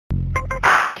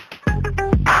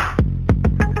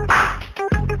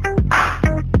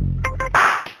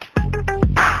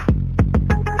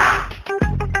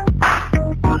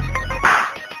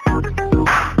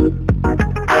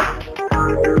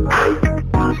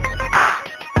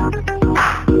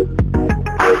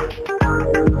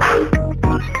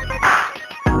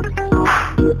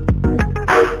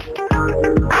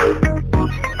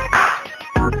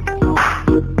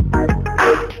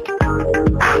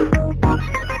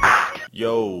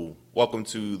Yo, welcome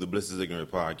to the Bliss is Ignorant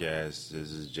podcast.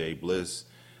 This is Jay Bliss.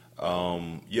 We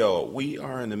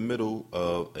are in the middle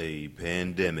of a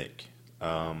pandemic.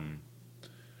 I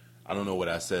don't know what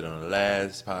I said on the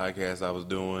last podcast I was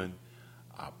doing.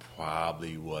 I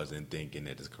probably wasn't thinking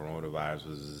that this coronavirus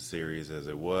was as serious as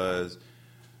it was.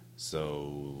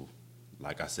 So,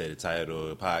 like I said, the title of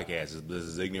the podcast is Bliss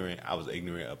is Ignorant. I was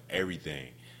ignorant of everything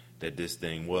that this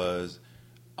thing was.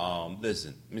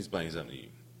 Listen, let me explain something to you.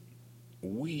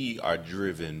 We are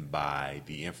driven by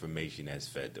the information that's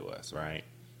fed to us, right?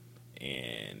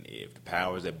 And if the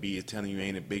powers that be is telling you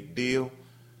ain't a big deal,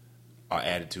 our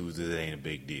attitude is it ain't a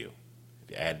big deal. If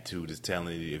the attitude is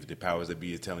telling you, if the powers that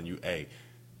be is telling you, hey,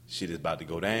 shit is about to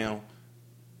go down,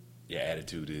 your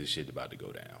attitude is shit about to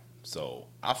go down. So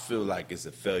I feel like it's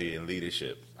a failure in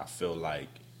leadership. I feel like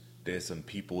there's some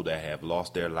people that have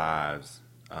lost their lives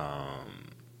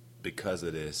because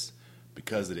of this,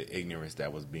 because of the ignorance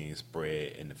that was being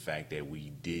spread and the fact that we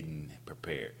didn't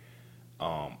prepare.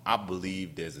 I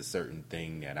believe there's a certain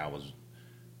thing that I was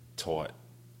taught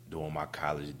during my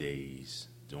college days,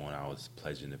 during I was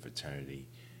pledging the fraternity.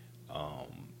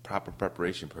 Proper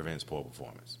preparation prevents poor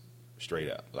performance.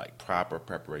 Straight up. Like, proper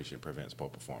preparation prevents poor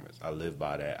performance. I live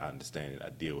by that. I understand it. I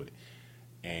deal with it.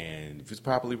 And if it's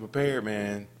properly prepared,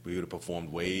 man, we would have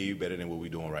performed way better than what we're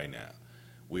doing right now.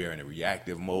 We are in a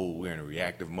reactive mode. We're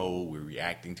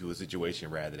reacting to a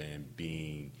situation rather than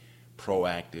being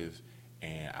proactive.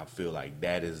 And I feel like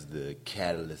that is the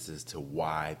catalyst as to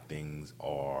why things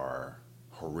are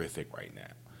horrific right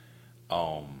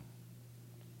now.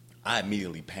 I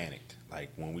immediately panicked.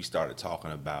 Like, when we started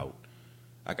talking about,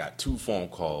 I got 2 phone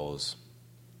calls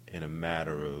in a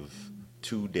matter of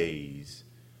 2 days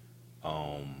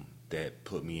that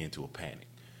put me into a panic.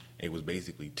 It was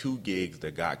basically 2 gigs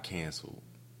that got canceled.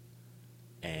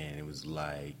 And it was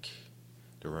like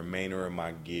the remainder of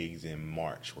my gigs in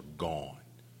March were gone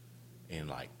in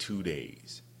like 2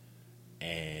 days.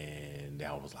 And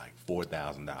that was like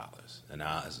 $4,000. And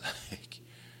I was like,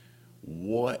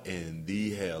 what in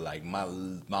the hell? Like, my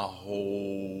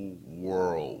whole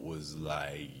world was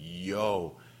like,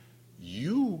 yo,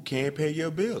 you can't pay your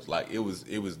bills. Like, it was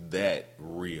that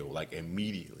real. Like,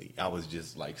 immediately I was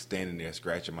just like standing there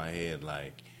scratching my head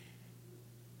like,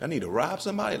 I need to rob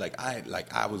somebody. I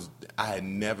had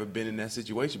never been in that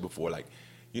situation before. Like,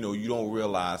 you don't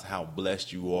realize how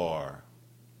blessed you are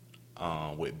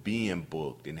with being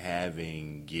booked and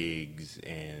having gigs,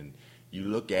 and you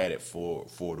look at it for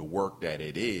the work that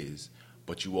it is,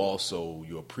 but you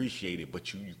appreciate it,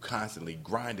 but you constantly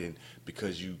grinding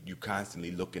because you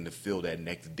constantly looking to fill that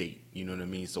next date. You know what I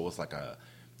mean? So it's like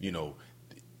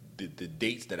the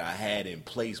dates that I had in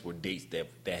place were dates that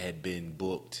had been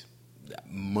booked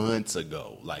months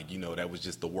ago. Like, that was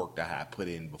just the work that I had put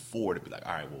in before to be like,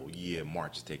 all right, well, yeah,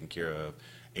 March is taken care of,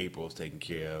 April is taken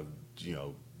care of,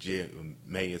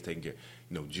 May is taken care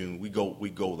of, June. We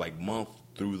go like month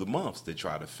through the months to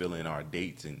try to fill in our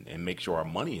dates and make sure our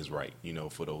money is right,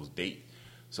 for those dates.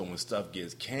 So when stuff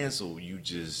gets canceled,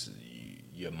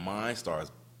 your mind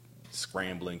starts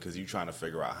scrambling because you're trying to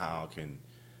figure out how it can,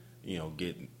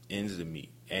 get ends to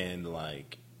meet. And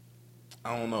like,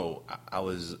 I don't know. I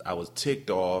was ticked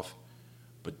off,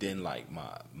 but then like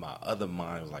my other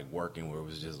mind was like working where it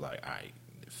was just like, all right,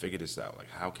 figure this out. Like,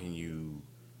 how can you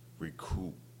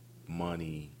recoup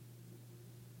money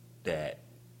that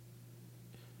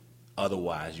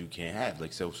otherwise you can't have?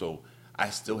 Like, so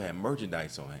I still had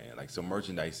merchandise on hand. Like, so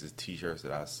merchandise is T-shirts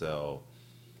that I sell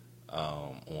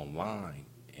online,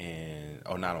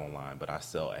 or not online, but I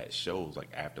sell at shows, like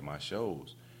after my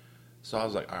shows. So I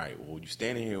was like, all right, well, you're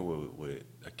standing here with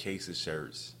a case of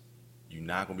shirts. You're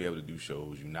not going to be able to do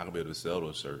shows. You're not going to be able to sell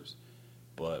those shirts.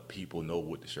 But people know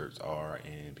what the shirts are,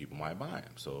 and people might buy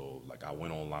them. So, like, I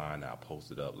went online and I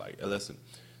posted up, like, hey, listen,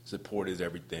 support is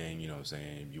everything, you know what I'm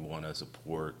saying? If you want to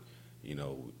support,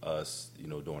 us,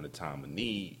 during the time of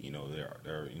need,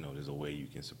 there's a way you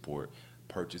can support.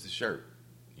 Purchase a shirt.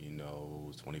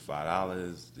 It's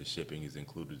 $25. The shipping is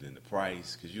included in the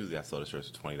price, because usually I sell the shirts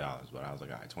for $20, but I was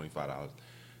like, all right, $25.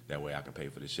 That way I can pay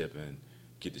for the shipping,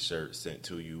 get the shirt sent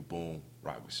to you, boom,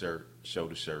 rock the shirt, show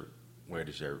the shirt, wear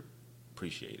the shirt,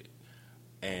 appreciate it.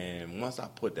 And once I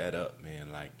put that up,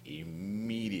 man, like,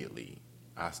 immediately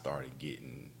I started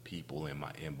getting people in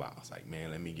my inbox like, man,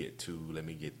 let me get 2, let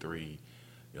me get 3,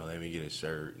 let me get a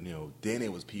shirt. Then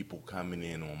it was people coming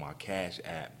in on my Cash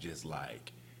App just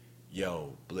like,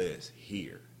 yo, Bliss,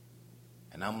 here.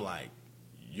 And I'm like,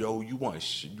 yo, you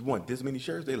want this many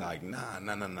shirts? They like, nah, I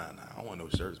don't want no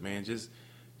shirts, man. Just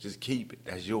keep it.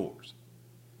 That's yours.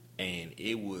 And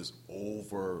it was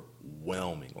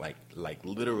overwhelming, like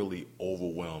literally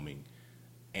overwhelming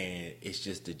And it's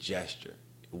just the gesture.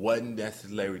 It wasn't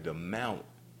necessarily the amount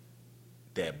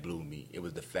that blew me. It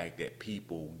was the fact that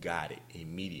people got it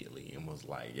immediately and was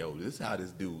like, yo, this is how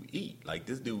this dude eat. Like,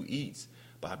 this dude eats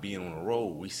by being on the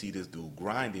road. We see this dude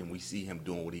grinding. We see him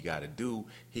doing what he got to do.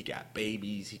 He got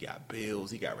babies. He got bills.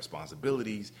 He got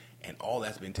responsibilities. And all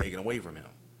that's been taken away from him.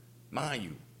 Mind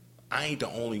you, I ain't the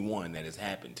only one that has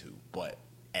happened to. But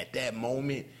at that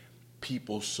moment,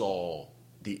 people saw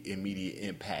the immediate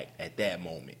impact at that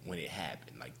moment when it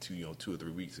happened, like 2 or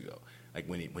 3 weeks ago. Like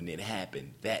when it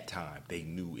happened that time, they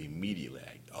knew immediately.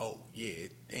 Like, oh yeah,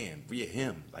 damn, yeah,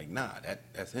 him. Like, nah,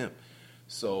 that's him.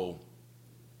 So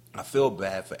I feel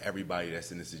bad for everybody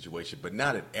that's in this situation, but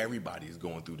now that everybody is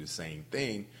going through the same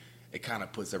thing, it kind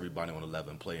of puts everybody on a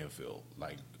level playing field.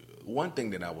 Like, one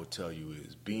thing that I will tell you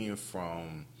is being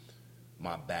from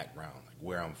my background, like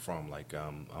where I'm from. Like,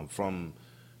 I'm from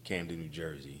Camden, New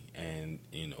Jersey, and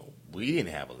we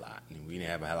didn't have a lot, and we didn't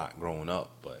have a lot growing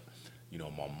up, but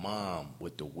my mom,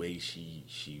 with the way she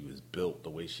was built, the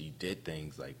way she did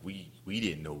things, like we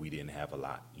didn't know we didn't have a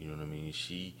lot. You know what I mean?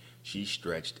 She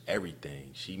stretched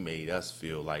everything. She made us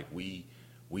feel like we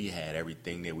had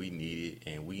everything that we needed,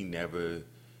 and we never,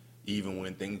 even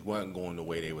when things weren't going the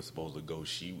way they were supposed to go,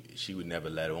 she would never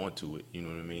let on to it. You know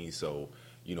what I mean? So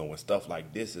when stuff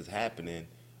like this is happening,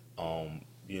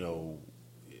 you know,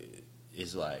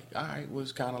 it's like, all right, well,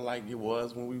 it's kind of like it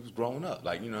was when we was growing up.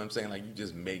 Like, you know what I'm saying? Like, you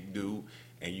just make do,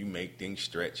 and you make things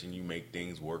stretch, and you make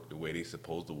things work the way they're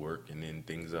supposed to work, and then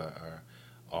things are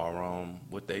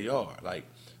what they are. Like,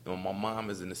 my mom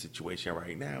is in a situation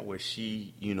right now where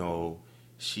she's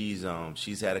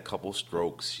had a couple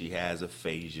strokes, she has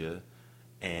aphasia,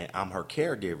 and I'm her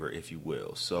caregiver, if you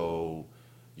will. So,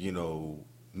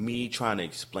 me trying to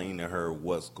explain to her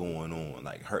what's going on.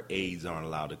 Like, her aides aren't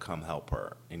allowed to come help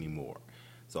her anymore.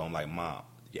 So I'm like, Mom,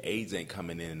 your aides ain't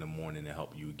coming in the morning to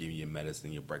help you, give you your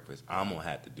medicine, your breakfast. I'm going to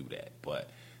have to do that. But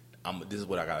this is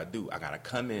what I got to do. I got to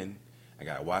come in. I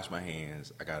got to wash my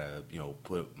hands. I got to,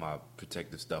 put my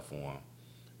protective stuff on,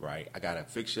 right? I got to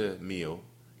fix your meal.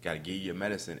 Got to give you your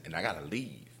medicine. And I got to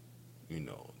leave,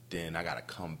 Then I got to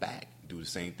come back, do the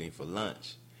same thing for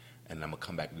lunch. And I'm going to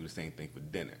come back and do the same thing for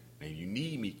dinner. And if you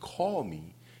need me, call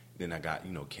me. Then I got,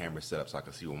 cameras set up so I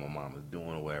can see what my mom is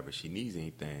doing or whatever. If she needs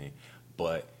anything.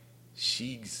 But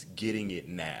she's getting it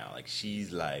now. Like,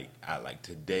 she's like,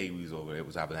 today we was over there. I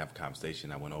was having a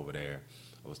conversation. I went over there.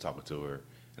 I was talking to her.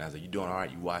 And I was like, you doing all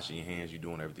right? You washing your hands? You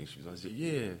doing everything? She was like, I said,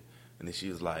 yeah. And then she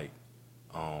was like,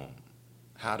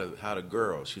 how the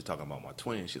girls? She was talking about my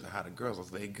twins. She's like, how the girls? I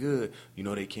was like, they good.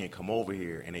 They can't come over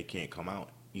here and they can't come out.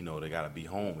 They got to be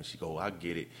home. And she go, I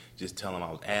get it. Just tell them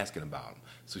I was asking about them.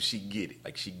 So she get it.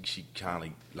 Like, she kind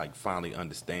of, like, finally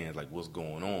understands, like, what's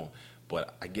going on.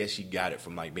 But I guess she got it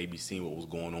from, like, maybe seeing what was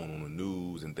going on the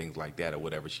news and things like that or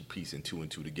whatever. She piecing two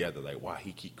and two together, like, why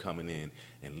he keep coming in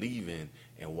and leaving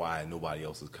and why nobody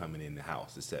else is coming in the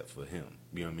house except for him.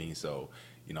 You know what I mean? So,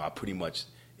 I pretty much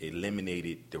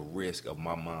eliminated the risk of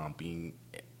my mom being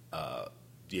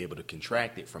be able to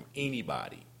contract it from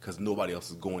anybody because nobody else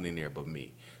is going in there but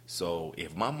me. So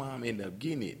if my mom ended up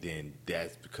getting it, then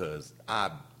that's because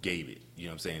I gave it. You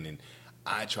know what I'm saying? And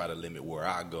I try to limit where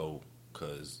I go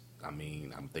because, I'm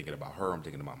thinking about her. I'm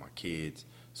thinking about my kids.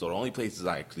 So the only places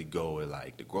I actually go are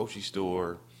like the grocery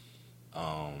store,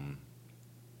 to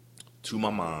my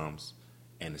mom's,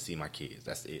 and to see my kids.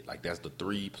 That's it. Like, that's the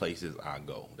 3 places I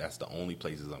go. That's the only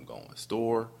places I'm going.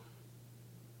 Store,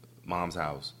 mom's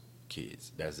house,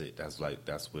 kids. That's it. That's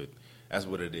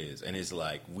what it is. And it's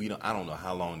like, I don't know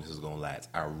how long this is gonna last.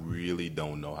 I really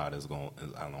don't know how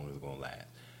long it's gonna last.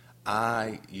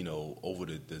 Over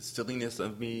the silliness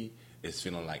of me, it's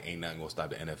feeling like ain't nothing gonna stop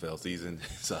the NFL season.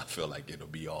 So I feel like it'll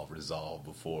be all resolved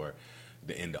before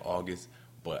the end of August.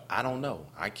 But I don't know.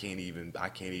 I can't even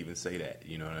say that.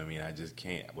 You know what I mean? I just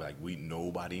can't. Like,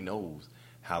 nobody knows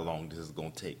how long this is gonna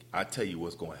take. I tell you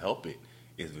what's gonna help it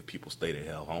is if people stay the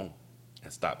hell home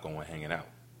and stop going hanging out.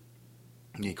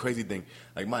 The crazy thing,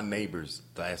 like, my neighbors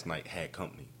last night had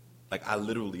company. Like, I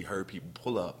literally heard people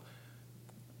pull up,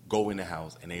 go in the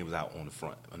house, and they was out on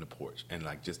the porch, and,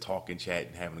 like, just talking,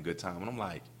 chatting, having a good time. And I'm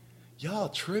like, y'all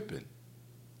tripping.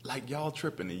 Like, y'all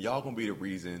tripping, and y'all gonna be the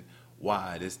reason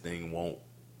why this thing won't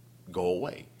go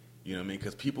away. You know what I mean?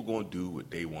 Because people gonna do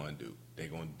what they want to do. They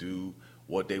gonna do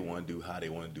what they want to do, how they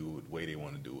want to do it, the way they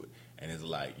want to do it. And it's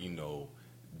like,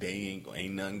 they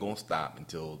ain't nothing gonna stop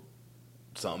until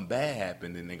something bad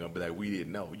happened, and they're gonna be like, we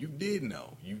didn't know. You did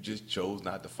know. You just chose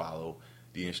not to follow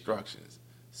the instructions.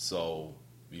 So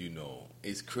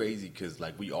It's crazy because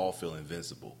like we all feel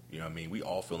invincible. You know what I mean? We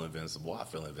all feel invincible. I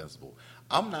feel invincible.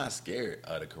 I'm not scared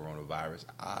of the coronavirus.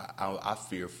 I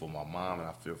fear for my mom and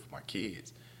I fear for my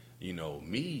kids.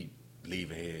 Me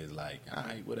leaving here is like, all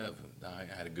right, whatever. I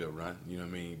had a good run. You know what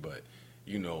I mean? But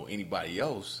anybody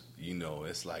else, I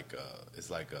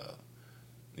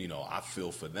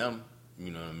feel for them.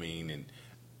 You know what I mean? And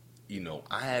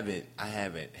I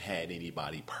haven't had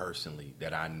anybody personally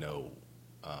that I know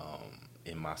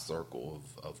in my circle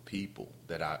of people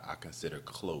that I consider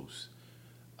close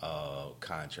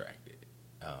contracted.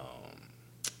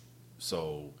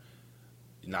 So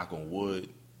knock on wood,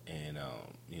 and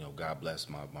God bless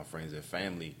my friends and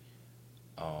family.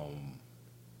 Um,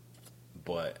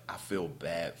 but I feel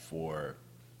bad for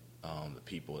the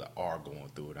people that are going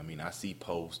through it. I mean, I see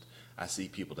posts, I see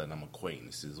people that I'm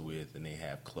acquaintances with, and they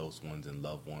have close ones and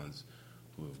loved ones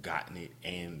who have gotten it,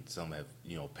 and some have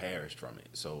perished from it.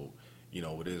 So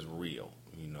it is real.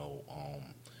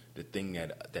 The thing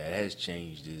that has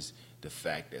changed is the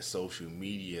fact that social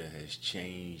media has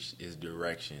changed its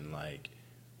direction. Like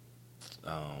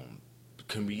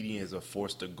comedians are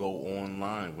forced to go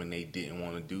online when they didn't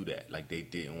want to do that. Like they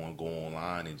didn't want to go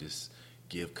online and just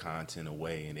give content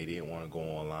away, and they didn't want to go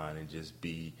online and just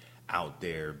be out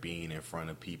there being in front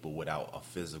of people without a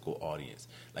physical audience.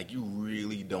 Like you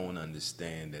really don't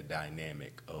understand the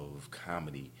dynamic of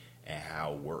comedy and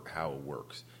how it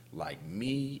works. Like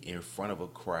me in front of a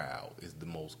crowd is the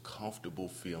most comfortable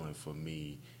feeling for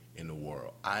me in the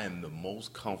world. I am the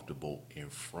most comfortable in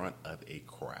front of a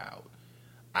crowd.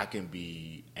 I can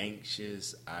be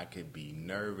anxious, I could be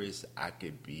nervous, I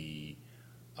could be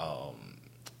um,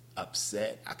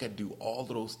 upset. I could do all of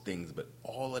those things, but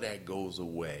all of that goes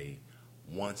away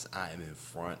once I am in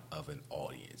front of an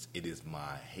audience. It is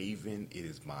my haven. It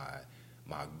is my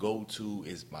go-to.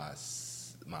 It's my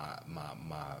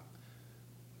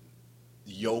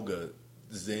yoga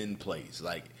zen place.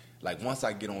 Like once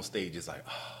I get on stage, it's like,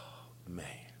 oh man,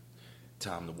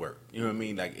 time to work. You know what I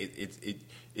mean? Like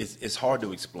it's hard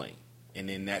to explain, and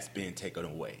then that's being taken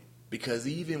away because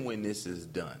even when this is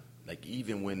done, like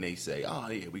even when they say, oh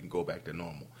yeah, we can go back to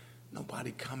normal,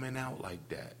 nobody coming out like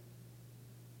that.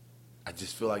 I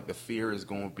just feel like the fear is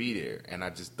going to be there, and I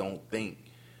just don't think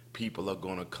people are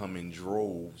going to come in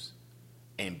droves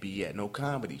and be at no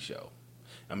comedy show.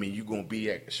 I mean, you're going to be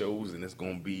at shows, and it's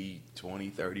going to be 20,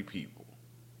 30 people,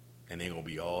 and they're going to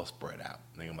be all spread out.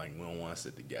 And they're gonna be like, we don't want to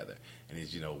sit together. And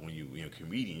it's, when you're a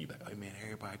comedian, you're like, oh, man,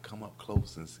 everybody come up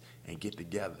close and get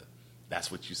together. That's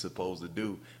what you're supposed to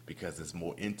do because it's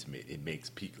more intimate. It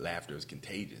makes peak laughter is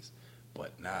contagious.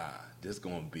 But nah, this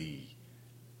going to be,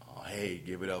 hey,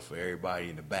 give it up for everybody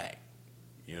in the back.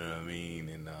 You know what I mean?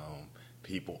 And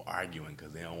people arguing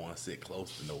because they don't want to sit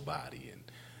close to nobody. And,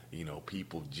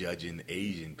 people judging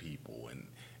Asian people. And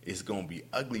it's going to be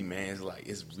ugly, man.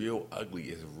 It's real ugly.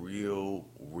 It's real,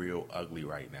 real ugly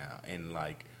right now. And,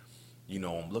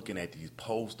 I'm looking at these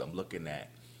posts. I'm looking at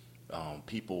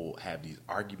people have these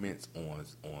arguments on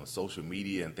social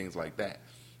media and things like that.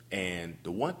 And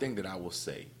the one thing that I will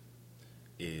say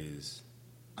is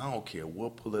I don't care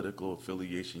what political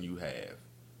affiliation you have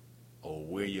or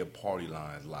where your party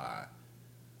lines lie.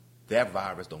 That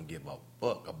virus don't give a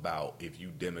fuck about if you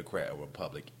Democrat or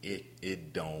Republican.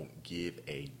 It don't give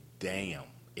a damn.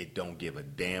 It don't give a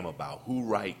damn about who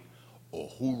right or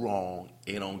who wrong.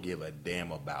 It don't give a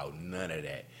damn about none of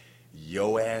that.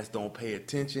 Your ass don't pay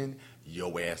attention,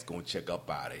 your ass gonna check up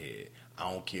out of here.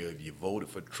 I don't care if you voted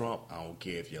for Trump. I don't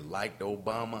care if you liked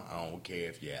Obama. I don't care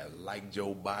if you like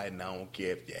Joe Biden. I don't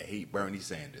care if you hate Bernie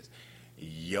Sanders.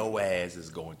 Your ass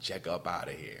is going to check up out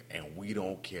of here. And we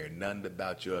don't care nothing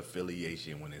about your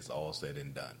affiliation when it's all said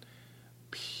and done.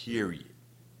 Period.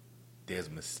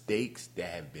 There's mistakes that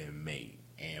have been made.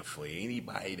 And for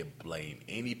anybody to blame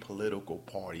any political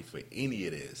party for any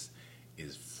of this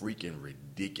is freaking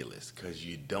ridiculous because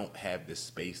you don't have the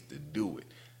space to do it.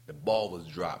 The ball was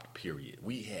dropped, period.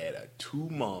 We had a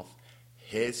 2-month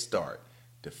head start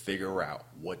to figure out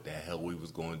what the hell we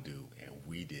was going to do, and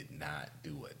we did not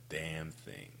do a damn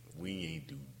thing. We ain't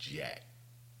do jack.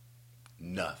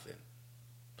 Nothing.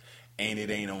 And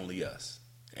it ain't only us.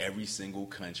 Every single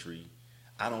country,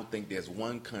 I don't think there's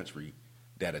one country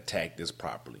that attacked this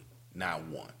properly. Not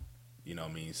one. You know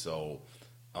what I mean? So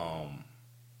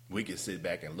we can sit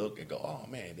back and look and go, oh,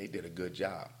 man, they did a good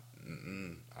job.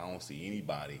 I don't see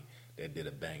anybody that did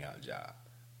a bang-out job.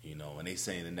 And they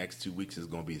saying the next 2 weeks is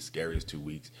going to be the scariest 2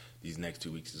 weeks. These next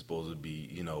 2 weeks is supposed to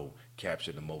be,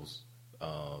 capture the most,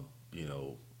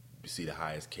 see the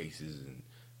highest cases and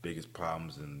biggest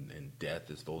problems and death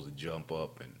is supposed to jump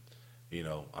up. And,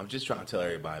 I'm just trying to tell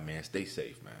everybody, man, stay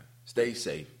safe, man. Stay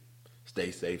safe.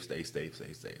 Stay safe, stay safe,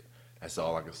 stay safe. That's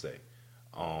all I can say.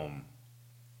 Um,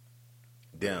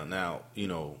 Down now,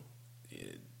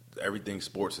 everything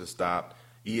sports has stopped.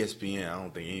 ESPN, I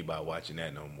don't think anybody watching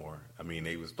that no more. I mean,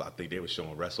 I think they were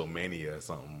showing WrestleMania or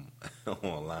something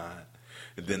online.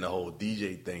 And then the whole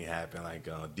DJ thing happened. Like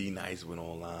D Nice went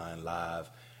online live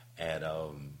at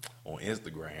on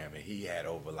Instagram, and he had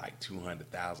over like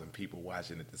 200,000 people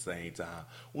watching at the same time,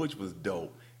 which was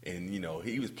dope. And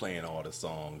he was playing all the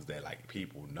songs that like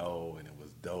people know, and it was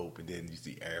dope. And then you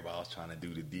see everybody else trying to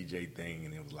do the DJ thing,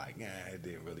 and it was like, it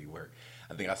didn't really work.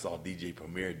 I think I saw DJ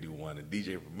Premier do one. And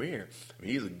DJ Premier, I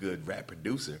mean, he's a good rap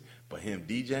producer, but him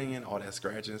DJing all that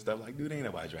scratching and stuff, like, dude, ain't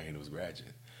nobody trying to do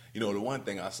scratching. The one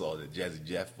thing I saw that Jazzy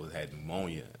Jeff had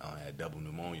pneumonia, had double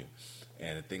pneumonia.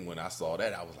 And the thing when I saw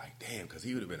that, I was like, damn, because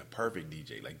he would have been a perfect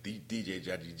DJ. Like DJ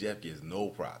Jazzy Jeff gets no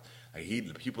props. Like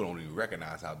people don't even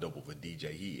recognize how dope of a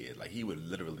DJ he is. Like he would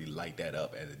literally light that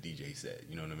up as a DJ set.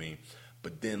 You know what I mean?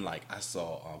 But then like I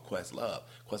saw Questlove.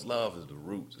 Questlove is the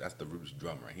Roots. That's the Roots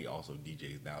drummer. And he also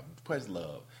DJs now.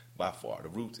 Questlove, by far, the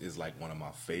Roots is like one of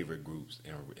my favorite groups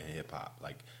in hip hop.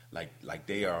 Like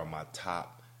they are my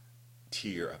top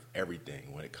tier of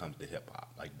everything when it comes to hip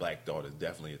hop. Like Black Thought is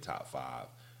definitely a top five.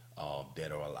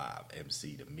 Dead or Alive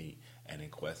MC to me, and then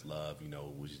Questlove,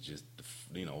 was just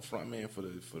frontman for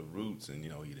the Roots, and he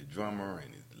the drummer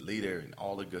and the leader and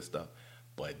all the good stuff.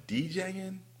 But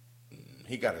DJing,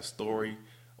 he got a story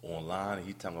online. And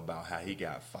he talking about how he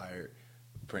got fired.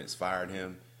 Prince fired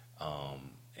him,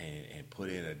 and put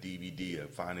in a DVD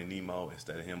of Finding Nemo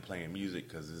instead of him playing music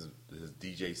because his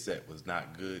DJ set was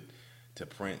not good to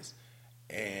Prince.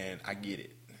 And I get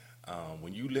it.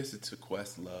 When you listen to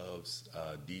Questlove's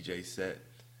DJ set,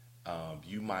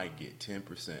 you might get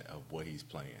 10% of what he's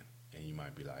playing, and you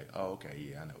might be like, "Oh, okay,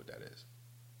 yeah, I know what that is."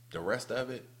 The rest of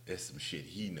it is some shit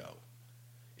he know.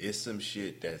 It's some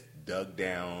shit that's dug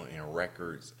down in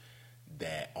records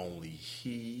that only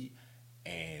he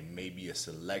and maybe a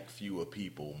select few of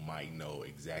people might know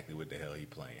exactly what the hell he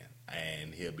playing,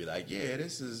 and he'll be like, "Yeah,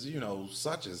 this is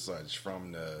such and such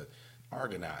from the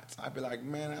Argonauts." I'd be like,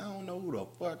 man, I don't know who the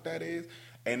fuck that is.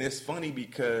 And it's funny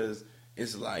because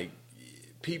it's like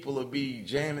people will be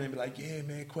jamming and be like, yeah,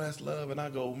 man, Questlove. And I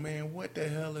go, man, what the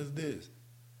hell is this?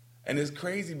 And it's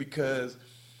crazy because,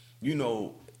 I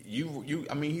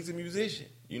mean, he's a musician.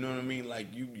 You know what I mean? Like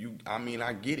I mean,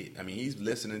 I get it. I mean, he's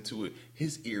listening to it.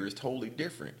 His ear is totally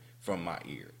different from my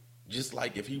ear. Just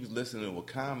like if he was listening to a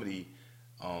comedy,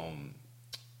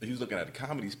 he was looking at a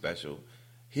comedy special,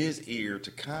 his ear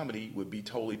to comedy would be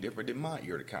totally different than my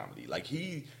ear to comedy. Like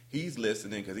he's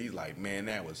listening because he's like, man,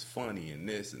 that was funny and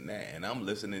this and that, and I'm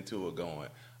listening to it going,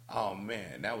 oh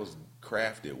man, that was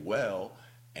crafted well,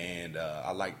 and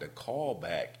I like the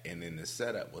callback, and then the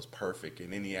setup was perfect,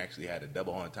 and then he actually had a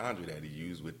double entendre that he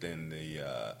used within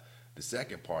the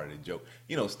second part of the joke,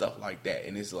 stuff like that,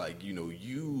 and it's like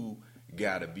you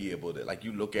gotta be able to like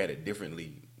you look at it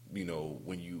differently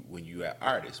when you are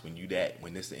artist,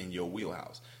 when it's in your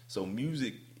wheelhouse. So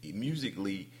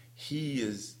musically, he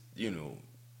is,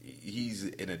 he's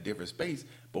in a different space.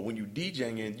 But when you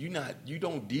DJing, you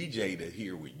don't DJ to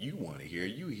hear what you want to hear.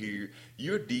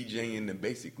 You're DJing to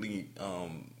basically,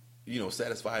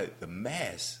 satisfy the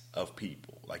mass of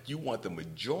people. Like you want the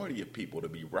majority of people to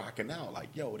be rocking out.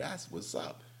 Like, yo, that's what's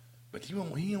up. But he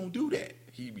don't do that.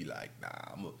 He be like, nah,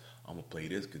 I'm gonna play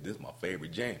this because this is my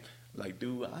favorite jam. Like,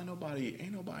 dude, ain't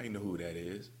nobody know who that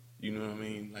is. You know what I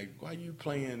mean? Like, why you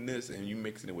playing this and you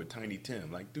mixing it with Tiny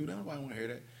Tim? Like, dude, nobody want to hear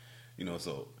that.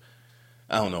 So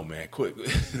I don't know, man. Quick,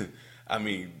 I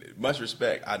mean, much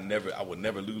respect. I would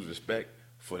never lose respect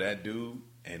for that dude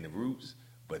and the Roots.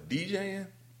 But DJing,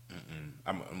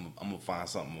 I'm gonna find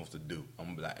something else to do. I'm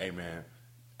gonna be like, hey, man,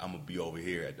 I'm gonna be over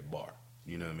here at the bar.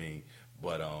 You know what I mean?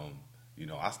 But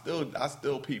I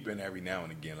still peep in every now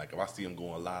and again. Like if I see him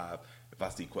going live. If I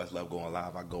see Questlove going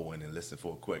live, I go in and listen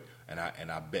for a quick, and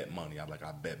I bet money. I'm like,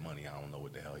 I bet money. I don't know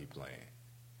what the hell he playing.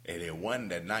 And then one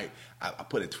that night, I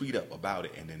put a tweet up about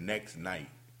it, and the next night,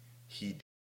 he.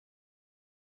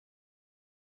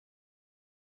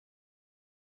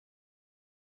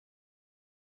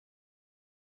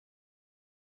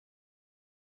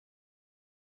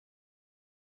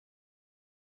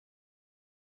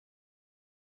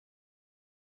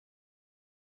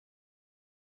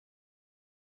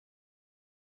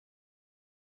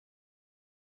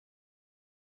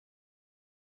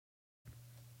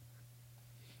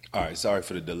 All right, sorry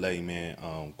for the delay,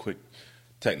 man. Quick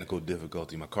technical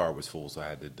difficulty. My car was full, so I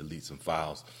had to delete some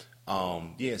files.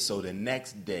 Yeah. So the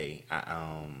next day,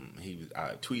 I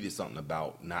tweeted something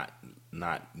about not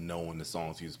knowing the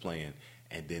songs he was playing,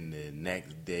 and then the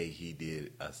next day he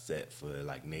did a set for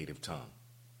like native tongue.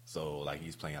 So like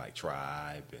he's playing like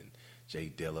Tribe and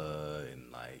Jay Dilla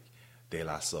and like De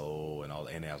La Soul and all,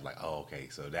 and I was like, oh okay.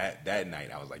 So that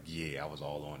night I was like, yeah, I was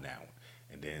all on that one.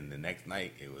 And then the next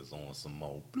night it was on some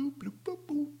more.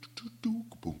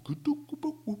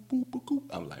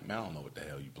 I'm like, man, I don't know what the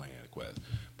hell you playing Quest,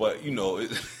 but you know,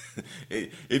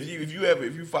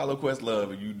 if you follow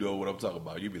Questlove and you know what I'm talking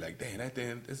about, you'll be like, damn,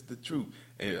 that's the truth.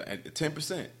 And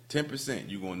 10%,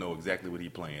 you gonna know exactly what he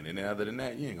playing, and then other than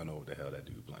that, you ain't gonna know what the hell that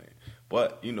dude playing.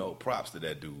 But you know, props to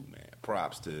that dude, man.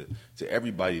 Props to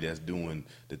everybody that's doing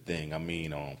the thing. I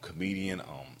mean, comedian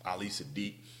Ali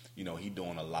Sadiq, you know, he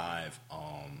doing a live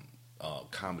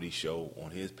comedy show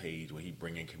on his page where he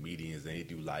bring in comedians and they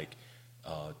do like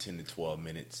 10 to 12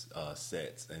 minutes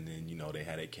sets, and then you know they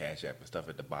had a cash app and stuff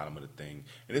at the bottom of the thing,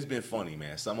 and it's been funny,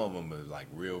 man. Some of them are like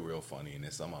real funny, and then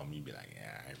some of them you be like,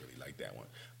 yeah, I ain't really like that one.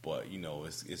 But you know,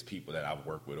 it's people that I've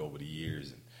worked with over the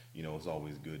years, and you know, it's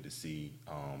always good to see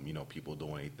you know, people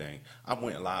doing anything. I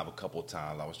went live a couple of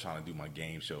times. I was trying to do my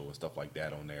game show and stuff like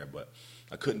that on there, but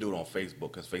I couldn't do it on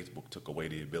Facebook because Facebook took away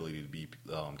the ability to be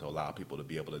to allow people to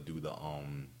be able to do the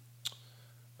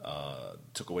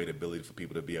took away the ability for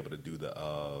people to be able to do the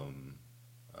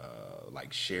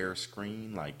like share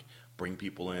screen, like bring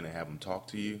people in and have them talk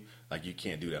to you. Like you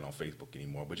can't do that on Facebook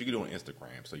anymore, but you can do it on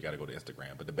Instagram. So you got to go to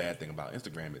Instagram. But the bad thing about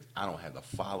Instagram is I don't have the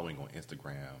following on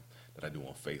Instagram that I do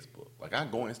on Facebook. Like I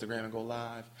go on Instagram and go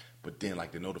live, but then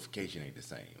like the notification ain't the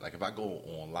same. Like if I go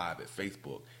on live at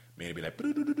Facebook, man, it'd be like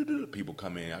people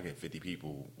come in, I get 50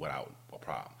 people without a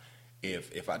problem.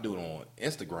 If I do it on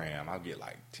Instagram, I'll get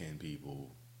like 10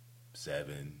 people,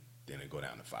 7, then it go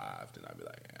down to 5. Then I'll be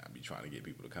like, yeah, I'll be trying to get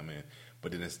people to come in.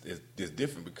 But then it's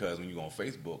different because when you go on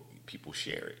Facebook, people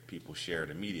share it. People share it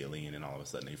immediately, and then all of a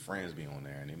sudden their friends be on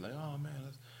there, and they be like, oh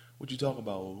man, what you talk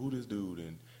about? Who this dude?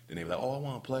 And then they be like, oh, I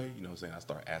want to play. You know what I'm saying? I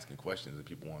start asking questions, and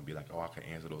people want to be like, oh, I can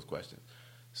answer those questions.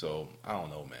 So I don't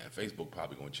know, man. Facebook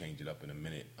probably gonna change it up in a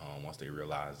minute once they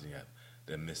realize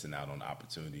they're missing out on the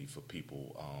opportunity for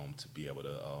people to be able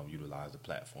to utilize the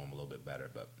platform a little bit better.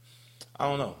 But I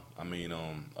don't know. I mean,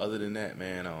 other than that,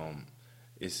 man,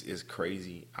 it's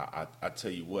crazy. I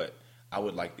tell you what, I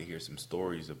would like to hear some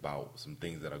stories about some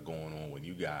things that are going on with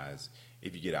you guys.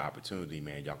 If you get an opportunity,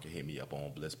 man, y'all can hit me up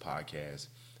on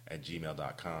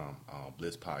blisspodcast@gmail.com,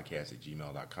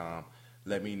 blisspodcast@gmail.com.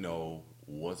 Let me know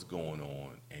what's going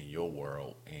on in your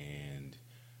world and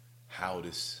how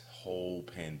this whole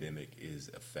pandemic is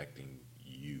affecting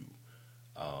you.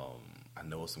 I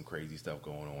know some crazy stuff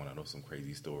going on. I know some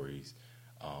crazy stories.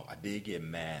 I did get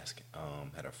masked.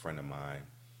 Had a friend of mine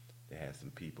that had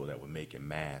some people that were making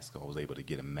masks. I was able to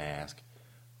get a mask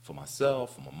for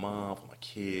myself, for my mom, for my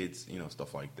kids, you know,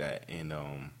 stuff like that, and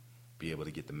be able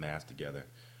to get the mask together.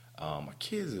 My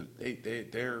kids,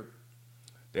 they're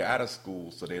out of school,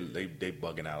 so they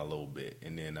bugging out a little bit,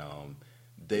 and then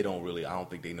they don't really. I don't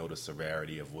think they know the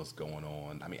severity of what's going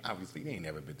on. I mean, obviously they ain't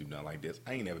never been through nothing like this.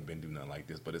 I ain't never been through nothing like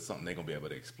this, but it's something they're gonna be able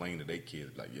to explain to their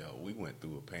kids. Like, yo, we went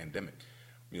through a pandemic,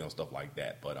 you know, stuff like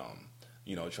that. But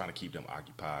you know, trying to keep them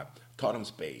occupied. Taught them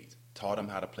spades. Taught them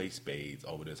how to play spades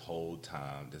over this whole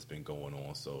time that's been going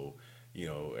on. So, you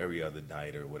know, every other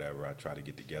night or whatever, I try to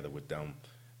get together with them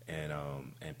and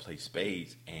play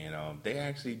spades, and they're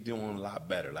actually doing a lot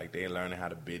better. Like they're learning how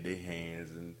to bid their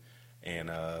hands and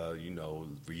you know,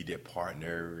 read their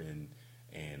partner and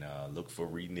look for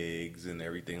renegs and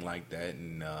everything like that,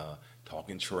 and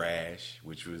talking trash,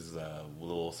 which was a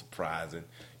little surprising.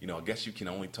 You know, I guess you can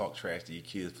only talk trash to your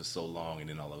kids for so long, and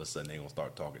then all of a sudden they're gonna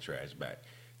start talking trash back.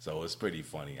 So it's pretty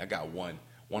funny. I got one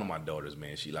of my daughters,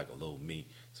 man. She like a little me,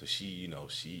 so she, you know,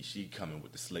 she coming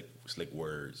with the slick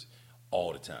words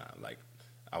all the time. Like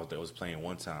I was playing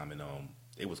one time, and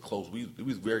it was close. We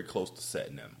was very close to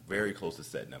setting them,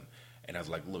 and I was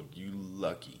like, look, you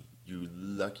lucky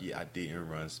I didn't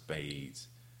run spades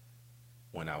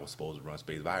when I was supposed to run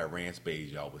spades. If I had ran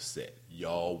spades, y'all was set.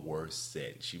 Y'all were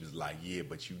set. She was like, yeah,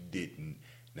 but you didn't.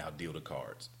 Now deal the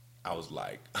cards. I was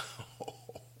like,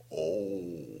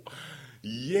 oh,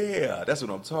 yeah, that's what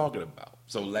I'm talking about.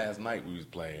 So last night we was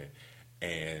playing,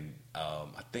 and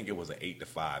I think it was an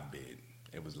 8-5 bid.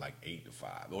 It was like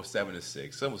 8-5 or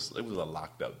 7-6. So it was a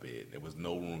locked up bid. There was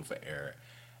no room for error,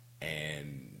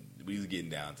 and we was getting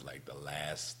down to like the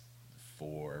last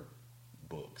 4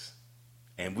 books,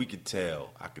 and we could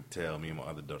tell. I could tell. Me and my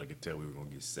other daughter could tell we were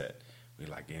gonna get set. We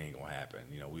were like, it ain't gonna happen.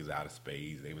 You know, we was out of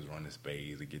spades. They was running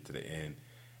spades to get to the end,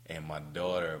 and my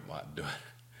daughter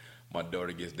My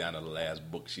daughter gets down to the last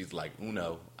book. She's like,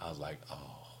 Uno. I was like,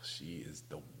 oh, she is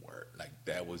the word. Like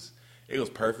it was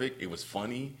perfect. It was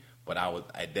funny. But I was,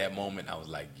 at that moment, I was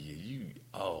like, yeah,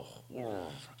 I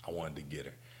wanted to get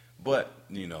her. But,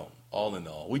 all in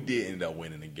all, we did end up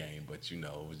winning the game. But,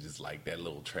 it was just like that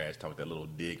little trash talk, that little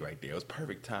dig right there. It was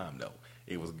perfect time, though.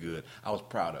 It was good. I was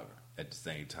proud of her at the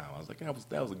same time. I was like,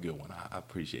 that was a good one. I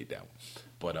appreciate that one.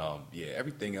 But yeah,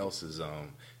 everything else is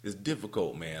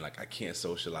difficult, man. Like I can't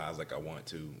socialize like I want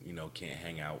to. Can't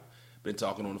hang out. Been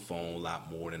talking on the phone a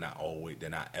lot more than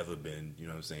I ever been. You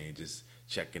know what I'm saying? Just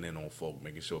checking in on folk,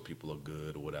 making sure people are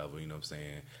good or whatever. You know what I'm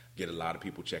saying? Get a lot of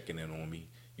people checking in on me.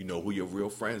 You know who your real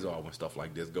friends are when stuff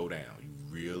like this go down. You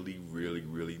really, really,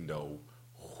 really know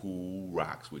who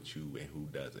rocks with you and who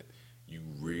doesn't. You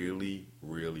really,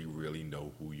 really, really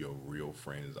know who your real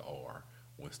friends are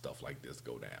when stuff like this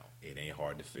go down. It ain't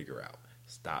hard to figure out.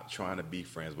 Stop trying to be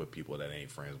friends with people that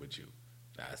ain't friends with you.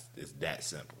 It's that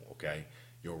simple, okay?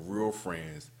 Your real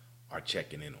friends are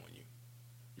checking in on you.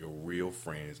 Your real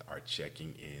friends are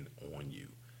checking in on you.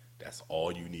 That's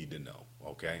all you need to know,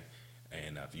 okay?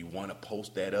 And if you want to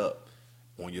post that up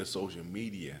on your social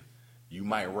media, you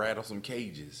might rattle some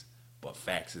cages, but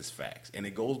facts is facts. And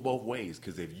it goes both ways,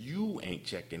 because if you ain't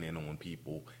checking in on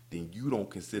people, then you don't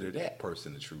consider that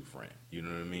person a true friend. You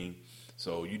know what I mean?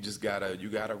 So you just gotta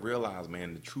realize,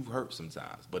 man, the truth hurts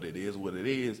sometimes, but it is what it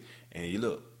is. And you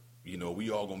look, we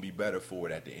all gonna be better for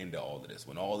it at the end of all of this.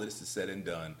 When all of this is said and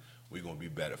done, we're gonna be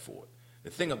better for it. The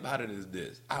thing about it is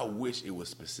this: I wish it was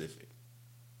specific.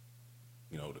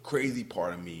 The crazy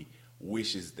part of me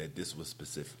wishes that this was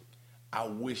specific. I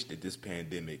wish that this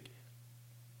pandemic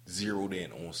zeroed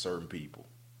in on certain people.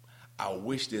 I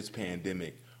wish this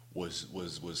pandemic was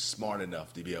smart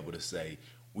enough to be able to say,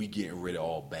 we getting rid of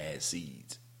all bad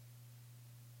seeds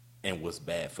and what's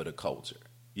bad for the culture.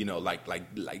 Like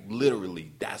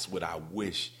literally, that's what I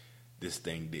wish this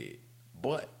thing did.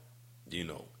 But,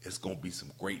 it's going to be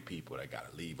some great people that got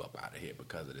to leave up out of here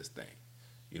because of this thing.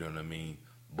 You know what I mean?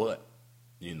 But,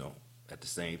 at the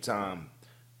same time,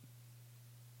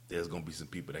 there's going to be some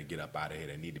people that get up out of here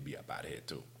that need to be up out of here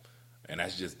too. And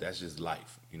that's just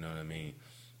life. You know what I mean?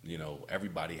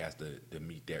 Everybody has to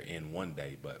meet their end one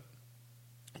day, but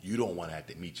you don't want to have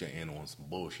to meet your end on some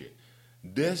bullshit.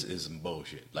 This is some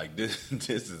bullshit. Like this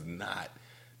is not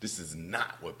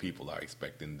what people are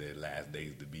expecting their last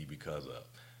days to be because of,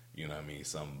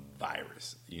 some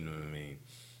virus. You know what I mean?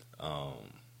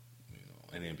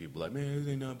 And then people are like, man, this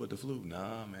ain't nothing but the flu.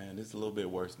 Nah, man, it's a little bit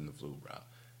worse than the flu, bro.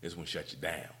 This one shut you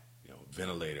down.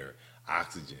 Ventilator,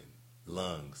 oxygen,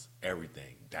 lungs,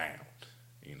 everything down.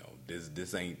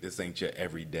 This ain't your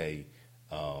everyday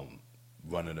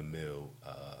run of the mill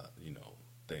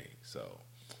thing. So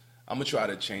I'm gonna try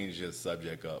to change the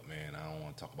subject up, man. I don't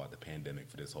want to talk about the pandemic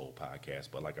for this whole podcast,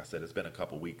 but like I said, it's been a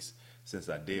couple weeks since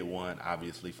I did one.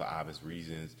 Obviously, for obvious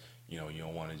reasons, you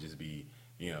don't want to just be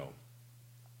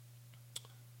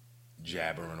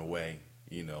jabbering away.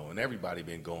 And everybody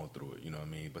been going through it, you know what I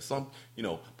mean? But some,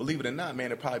 believe it or not, man,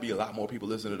 there'll probably be a lot more people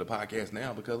listening to the podcast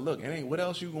now because, look, what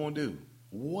else you going to do?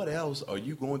 What else are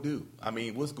you going to do? I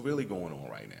mean, what's really going on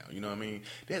right now? You know what I mean?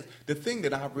 The thing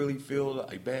that I really feel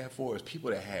like bad for is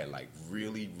people that had, like,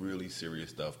 really, really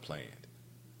serious stuff planned.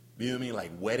 You know what I mean?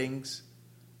 Like weddings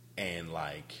and,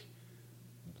 like,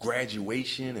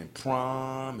 graduation and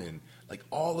prom and, like,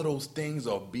 all of those things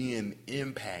are being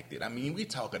impacted. I mean, we're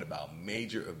talking about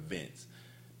major events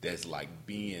that's like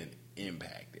being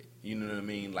impacted. You know what I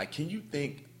mean? Like, can you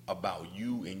think about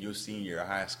you in your senior year of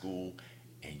high school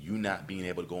and you not being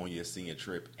able to go on your senior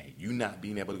trip and you not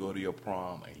being able to go to your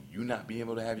prom and you not being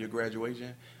able to have your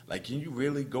graduation? Like, can you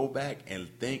really go back and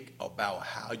think about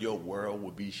how your world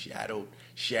would be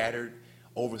shattered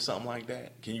over something like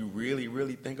that? Can you really,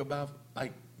 really think about,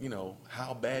 like,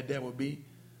 how bad that would be?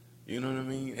 You know what I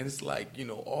mean? And it's like,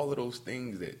 all of those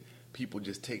things that people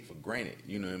just take for granted.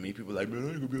 You know what I mean? People are like, man, I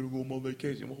ain't gonna be able to go on my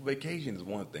vacation. Well, vacation is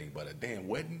one thing, but a damn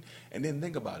wedding? And then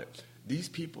think about it. These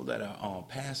people that are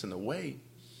passing away,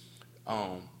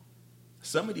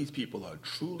 some of these people are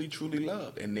truly, truly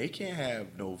loved, and they can't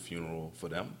have no funeral for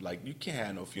them. Like, you can't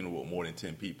have no funeral with more than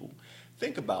 10 people.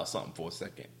 Think about something for a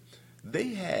second. They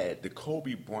had the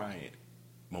Kobe Bryant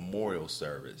memorial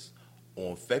service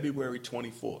on February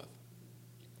 24th.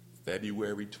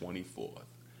 February 24th.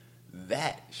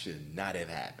 That should not have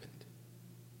happened.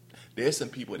 There's some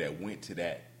people that went to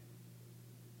that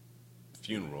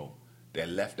funeral that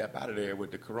left up out of there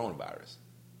with the coronavirus.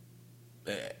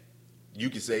 You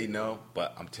can say no,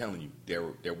 but I'm telling you,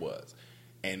 there was.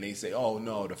 And they say, oh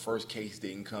no, the first case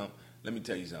didn't come. Let me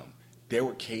tell you something. There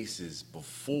were cases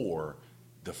before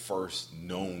the first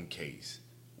known case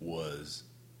was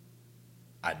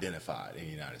identified in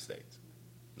the United States.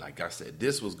 Like I said,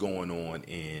 this was going on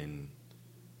in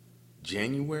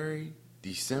January,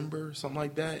 December, something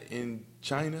like that in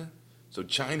China. So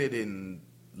China didn't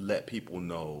let people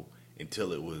know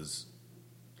until it was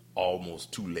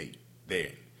almost too late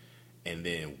then. And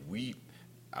then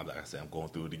like I said, I'm going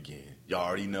through it again. Y'all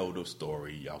already know the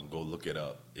story. Y'all can go look it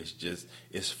up.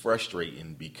 It's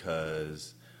frustrating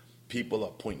because people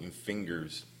are pointing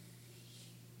fingers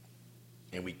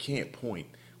and we can't point.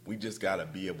 We just got to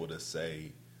be able to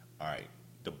say, all right,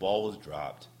 the ball was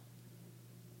dropped.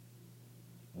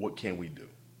 What can we do?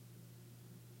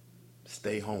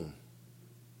 Stay home.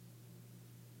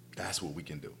 That's what we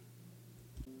can do.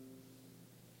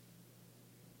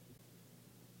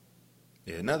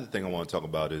 Yeah, another thing I want to talk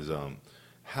about is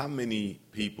how many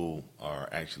people are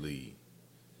actually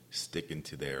sticking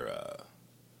to their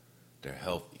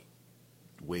healthy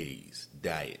ways,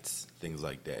 diets, things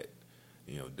like that.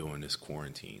 During this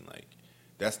quarantine, like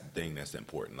that's the thing that's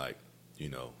important. Like,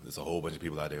 there's a whole bunch of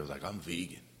people out there who's like, I'm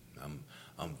vegan. I'm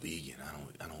vegan.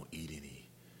 I don't eat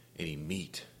any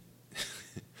meat.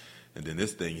 And then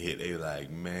this thing hit. They like,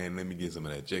 man, let me get some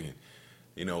of that chicken.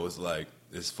 It's like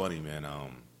it's funny, man.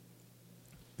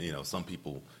 Some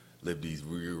people live these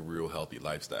real healthy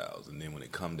lifestyles, and then when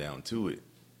it come down to it,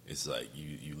 it's like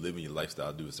you live in your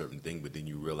lifestyle, do a certain thing, but then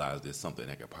you realize there's something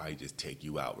that could probably just take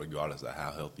you out, regardless of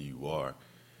how healthy you are.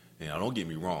 And don't get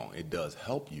me wrong, it does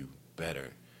help you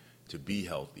better to be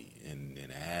healthy and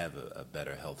have a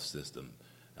better health system,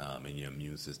 and your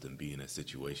immune system be in a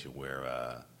situation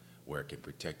where it can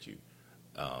protect you.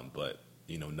 But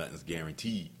nothing's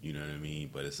guaranteed. You know what I mean?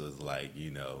 But it's just like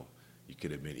you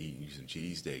could have been eating some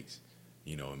cheesesteaks,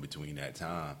 in between that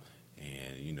time,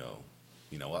 and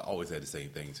I always had the same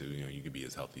thing too. You could be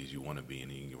as healthy as you want to be, and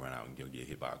then you run out and get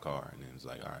hit by a car, and then it's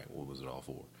like, all right, what was it all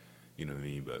for? You know what I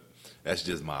mean? But that's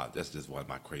just one of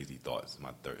my crazy thoughts,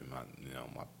 my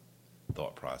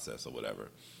thought process or whatever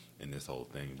in this whole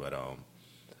thing. But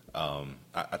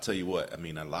I tell you what, I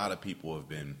mean, a lot of people have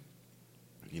been,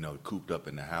 cooped up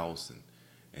in the house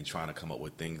and trying to come up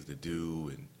with things to do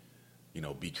and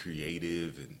be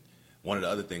creative. And one of the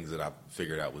other things that I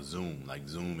figured out was Zoom. Like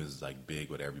Zoom is like big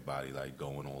with everybody, like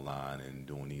going online and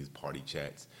doing these party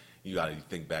chats. You got to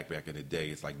think back in the day.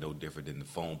 It's like no different than the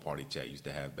phone party chat you used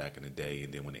to have back in the day.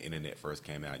 And then when the internet first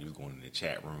came out, you was going in the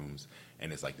chat rooms,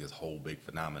 and it's like this whole big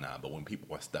phenomenon. But when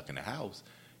people are stuck in the house,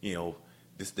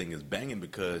 this thing is banging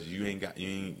because you ain't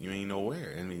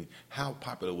nowhere. I mean, how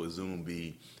popular would Zoom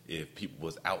be if people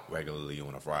was out regularly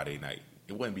on a Friday night?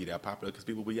 It wouldn't be that popular because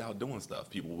people would be out doing stuff.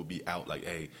 People would be out like,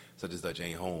 hey, such and such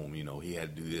ain't home. He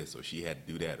had to do this or she had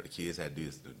to do that or the kids had to do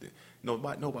this.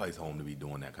 Nobody's home to be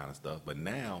doing that kind of stuff. But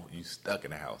now you stuck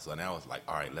in the house. So now it's like,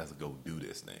 all right, let's go do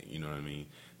this thing. You know what I mean?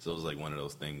 So it was like one of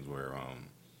those things where,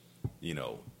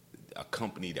 a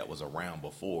company that was around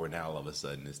before, now all of a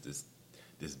sudden it's this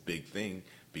big thing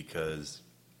because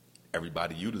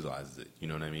everybody utilizes it. You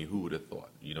know what I mean? Who would have thought,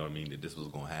 that this was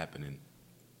going to happen and,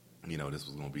 this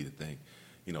was going to be the thing.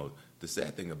 The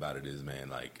sad thing about it is, man,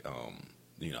 like,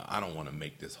 I don't want to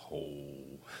make this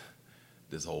whole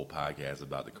podcast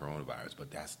about the coronavirus,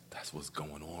 but that's what's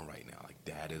going on right now. Like,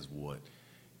 that is what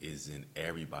is in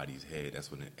everybody's head. That's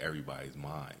what in everybody's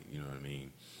mind. You know what I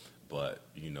mean? But,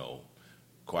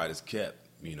 quiet as kept.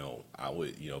 I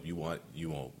would, if you want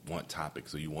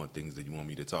topics or you want things that you want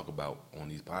me to talk about on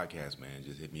these podcasts, man,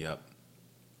 just hit me up.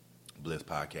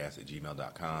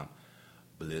 blisspodcast@gmail.com.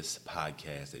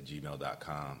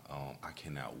 blisspodcast@gmail.com. I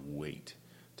cannot wait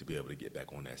to be able to get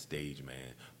back on that stage,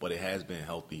 man. But it has been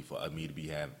healthy for me to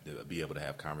be able to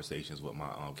have conversations with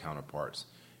my counterparts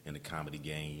in the comedy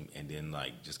game, and then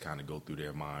like just kind of go through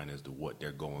their mind as to what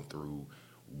they're going through,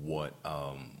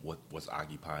 what's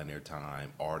occupying their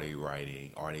time. Are they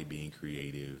writing? Are they being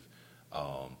creative?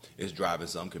 It's driving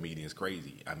some comedians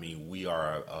crazy. I mean, we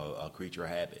are a creature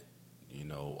of habit.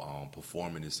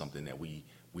 Performing is something that we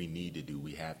need to do.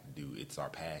 We have to do. It's our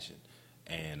passion.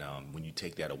 And when you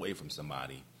take that away from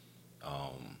somebody,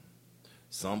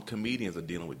 some comedians are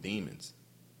dealing with demons.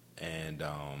 And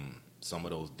some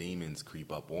of those demons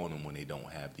creep up on them when they don't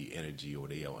have the energy or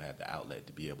they don't have the outlet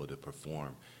to be able to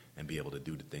perform and be able to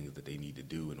do the things that they need to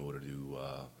do in order to,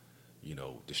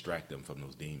 distract them from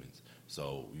those demons.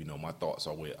 So, my thoughts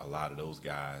are with a lot of those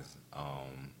guys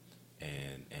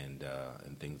and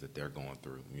things that they're going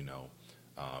through,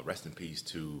 Rest in peace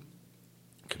to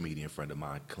a comedian friend of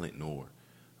mine, Clint Noor,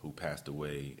 who passed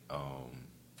away.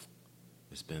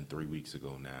 It's been 3 weeks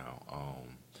ago now.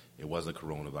 It wasn't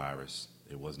coronavirus.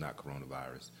 It was not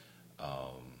coronavirus.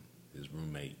 His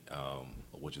roommate,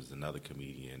 which is another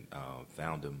comedian,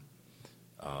 found him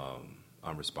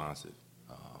unresponsive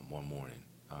one morning,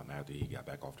 after he got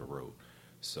back off the road.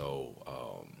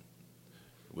 So,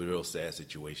 with a real sad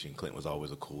situation. Clint was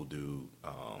always a cool dude.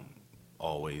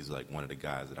 Always like one of the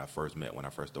guys that I first met when I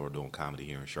first started doing comedy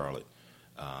here in Charlotte.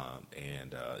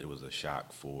 And it was a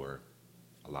shock for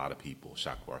a lot of people,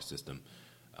 shock for our system.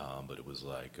 But it was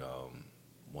like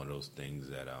one of those things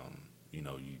that,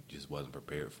 you just wasn't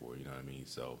prepared for, you know what I mean?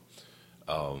 So,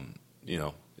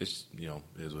 it's,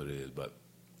 it is what it is. But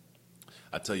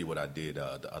I tell you what I did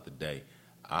the other day.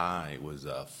 I was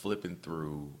flipping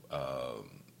through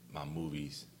my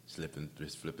movies, flipping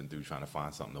through, trying to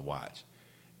find something to watch.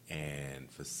 And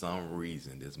for some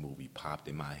reason, this movie popped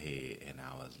in my head, and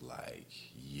I was like,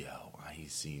 yo, I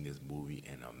ain't seen this movie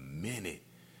in a minute.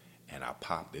 And I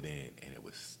popped it in, and it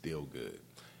was still good.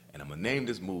 And I'm going to name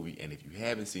this movie, and if you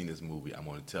haven't seen this movie, I'm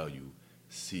going to tell you,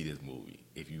 see this movie.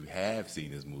 If you have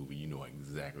seen this movie, you know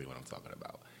exactly what I'm talking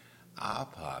about. I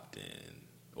popped in,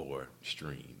 or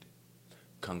streamed,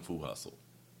 Kung Fu Hustle.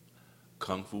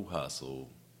 Kung Fu Hustle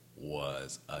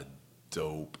was a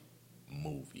dope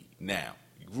movie. Now,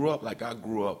 you grew up like I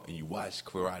grew up, and you watched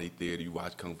karate theater, you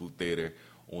watched Kung Fu theater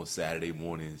on Saturday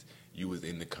mornings. You was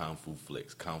in the Kung Fu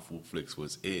flicks. Kung Fu flicks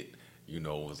was it. It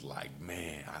was like,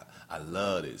 man, I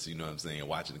love this. You know what I'm saying?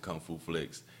 Watching the Kung Fu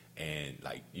flicks and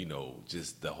like,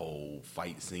 just the whole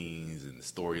fight scenes and the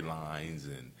storylines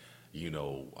and,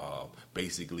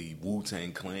 basically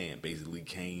Wu-Tang Clan basically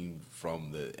came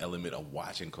from the element of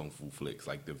watching Kung Fu flicks.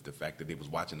 Like the fact that they was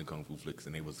watching the Kung Fu flicks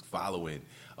and they was following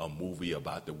a movie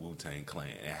about the Wu-Tang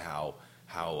Clan and how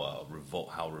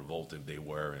revoltive they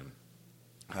were and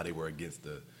how they were against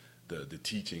the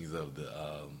teachings of the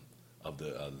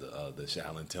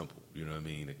Shaolin Temple. You know what I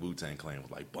mean? The Wu-Tang Clan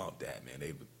was like, bump that, man.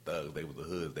 They were thugs. They was the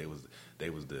hoods.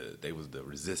 They was the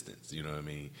resistance. You know what I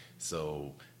mean?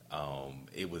 So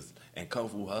it was, and Kung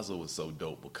Fu Hustle was so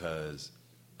dope because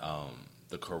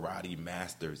the karate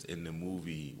masters in the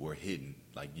movie were hidden.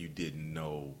 Like you didn't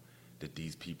know that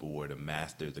these people were the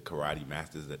masters, the karate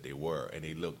masters that they were, and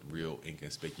they looked real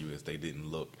inconspicuous. They didn't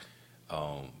look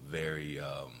very,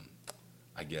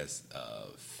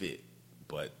 fit,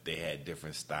 but they had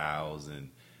different styles, and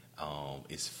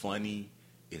it's funny,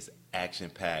 it's action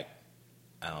packed,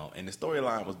 and the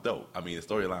storyline was dope. I mean, the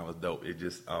storyline was dope. It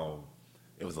just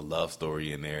it was a love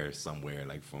story in there somewhere,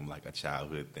 like from like a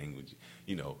childhood thing, which,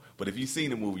 But if you've seen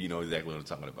the movie, you know exactly what I'm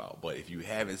talking about. But if you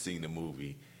haven't seen the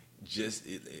movie,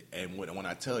 and when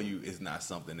I tell you, it's not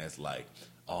something that's like,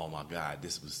 oh my God,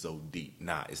 this was so deep.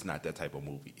 Nah, it's not that type of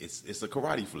movie. It's a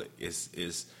karate flick.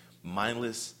 It's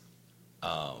mindless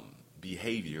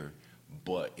behavior,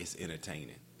 but it's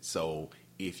entertaining. So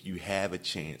if you have a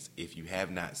chance, if you have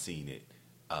not seen it,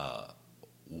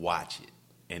 watch it.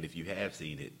 And if you have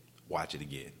seen it, watch it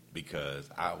again, because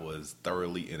I was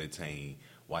thoroughly entertained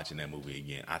watching that movie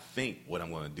again. I think what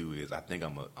I'm going to do is I'm going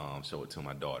to show it to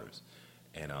my daughters,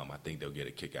 and I think they'll get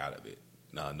a kick out of it.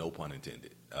 No pun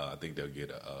intended. I think they'll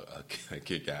get a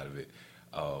kick out of it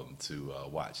to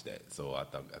watch that. So I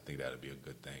think that'll be a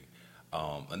good thing.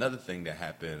 Another thing that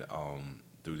happened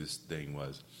through this thing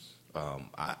was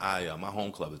my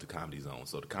home club is the Comedy Zone.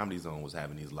 So the Comedy Zone was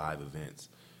having these live events.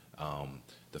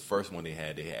 The first one they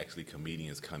had actually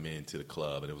comedians come into the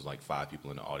club, and it was like 5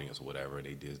 people in the audience or whatever, and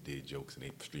they just did jokes and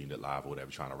they streamed it live or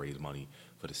whatever, trying to raise money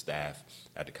for the staff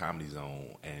at the Comedy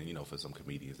Zone and, for some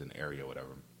comedians in the area or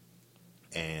whatever.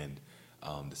 And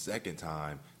the second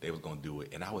time they was going to do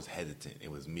it, and I was hesitant.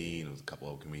 It was me and it was a couple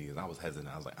of comedians. I was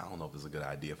hesitant. I was like, I don't know if it's a good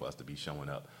idea for us to be showing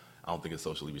up. I don't think it's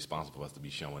socially responsible for us to be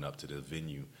showing up to the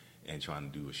venue and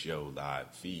trying to do a show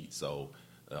live feed. So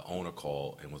the owner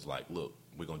called and was like, look,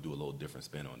 we're going to do a little different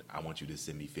spin on it. I want you to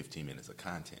send me 15 minutes of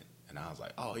content. And I was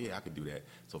like, oh, yeah, I could do that.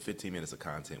 So 15 minutes of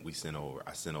content I sent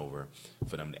over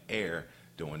for them to air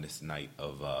during this night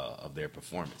of their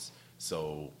performance.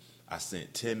 So I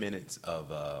sent 10 minutes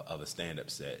of a stand-up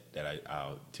set that I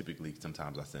typically,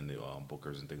 sometimes I send to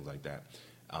bookers and things like that.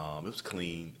 It was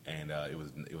clean, and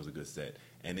it was a good set.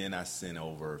 And then I sent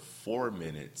over 4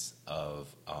 minutes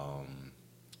of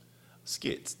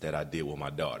skits that I did with my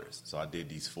daughters. So I did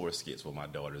these 4 skits with my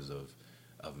daughters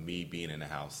of me being in the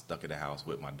house, stuck in the house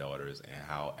with my daughters, and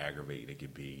how aggravating it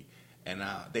could be. And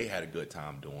they had a good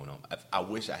time doing them. I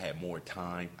wish I had more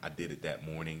time. I did it that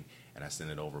morning, and I sent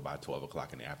it over by 12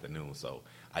 o'clock in the afternoon. So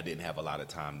I didn't have a lot of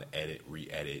time to edit,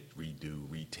 re-edit, redo,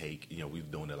 retake. We was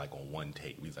doing it like on one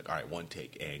take. We was like, all right, one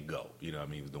take and go. You know what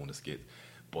I mean? We was doing the skits.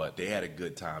 But they had a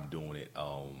good time doing it.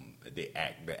 The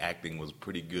acting was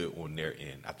pretty good on their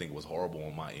end. I think it was horrible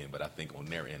on my end, but I think on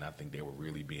their end, I think they were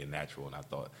really being natural, and I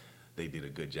thought they did a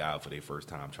good job for their first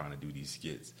time trying to do these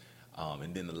skits.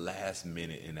 And then the last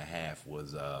minute and a half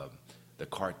was the the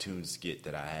cartoon skit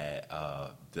that I had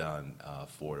done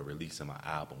for the release of my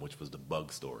album, which was the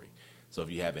Bug Story. So if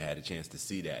you haven't had a chance to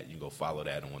see that, you can go follow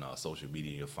that on social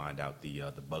media. You'll find out the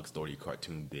Bug Story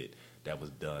cartoon bit that was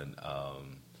done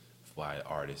by an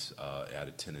artist out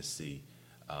of Tennessee,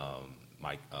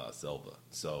 Mike Silva.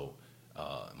 So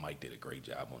Mike did a great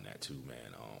job on that too,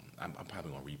 man. I'm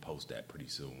probably gonna repost that pretty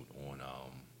soon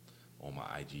on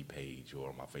my IG page or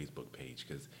on my Facebook page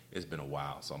because it's been a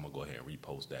while. So I'm gonna go ahead and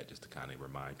repost that just to kind of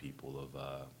remind people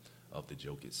of the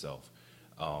joke itself.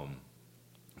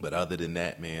 But other than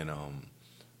that, man,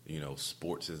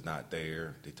 sports is not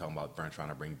there. They talking about trying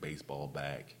to bring baseball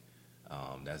back.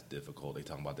 That's difficult. They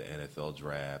talking about the NFL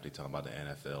draft. They talking about the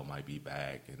NFL might be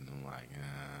back, and I'm like,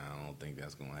 I don't think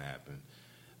that's gonna happen.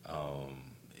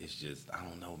 It's just, I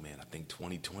don't know, man. I think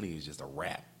 2020 is just a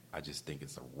wrap. I just think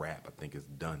it's a wrap. I think it's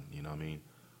done. You know what I mean?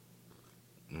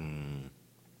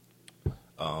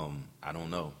 I don't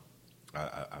know.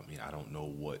 I mean, I don't know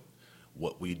what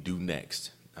we do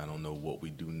next. I don't know what we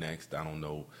do next. I don't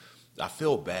know. I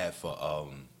feel bad for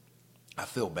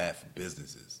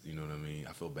businesses. You know what I mean?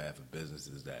 I feel bad for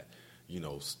businesses that,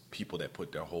 people that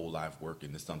put their whole life work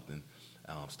into something,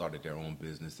 started their own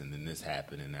business, and then this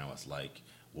happened, and now it's like,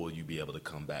 will you be able to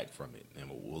come back from it? And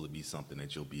will it be something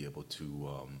that you'll be able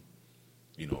to,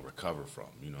 recover from?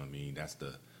 You know what I mean? That's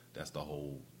the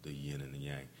whole, the yin and the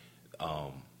yang.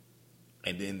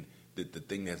 And then the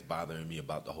thing that's bothering me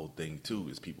about the whole thing too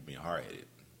is people being hard-headed.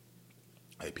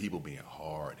 Like people being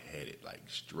hard-headed, like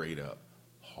straight up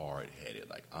hard-headed.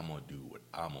 Like I'm gonna do what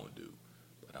I'm gonna do.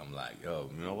 But I'm like, yo,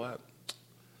 you know what?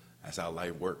 That's how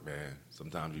life works, man.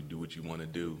 Sometimes you do what you want to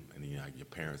do, and then like your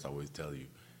parents always tell you,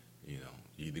 you're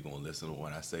either gonna listen to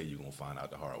what I say, you're gonna find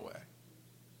out the hard way.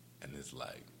 And it's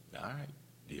like, all right,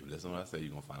 if you listen to what I say, you're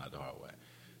gonna find out the hard way.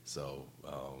 So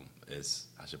I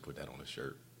should put that on a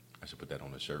shirt.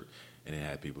 And then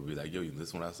have people be like, yo, you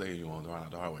listen to what I say, you want to find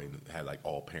out the hard way. And have like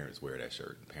all parents wear that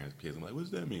shirt. And kids are like, what does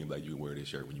that mean? Like you wear this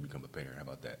shirt when you become a parent. How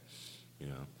about that?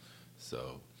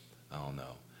 So I don't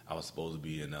know. I was supposed to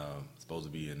be in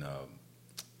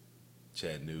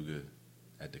Chattanooga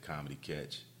at the Comedy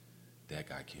Catch. That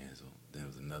got canceled. Then there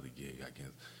was another gig got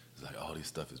canceled. It's like all this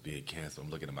stuff is being canceled.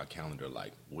 I'm looking at my calendar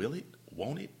like, will it?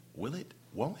 Won't it? Will it?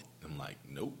 Won't it? I'm like,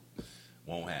 nope,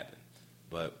 won't happen.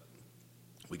 But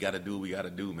we got to do what we got to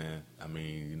do, man. I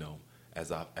mean,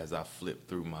 as I flip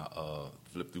through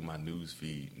my news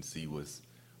feed and see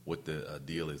what the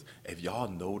deal is. If y'all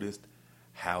noticed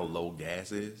how low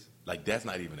gas is, like that's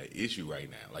not even an issue right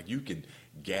now. Like you can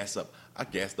gas up. I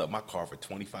gassed up my car for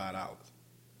 $25.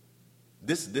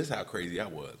 This how crazy I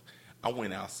was. I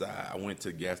went outside. I went to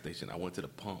the gas station. I went to the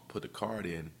pump, put the card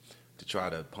in to try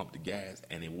to pump the gas,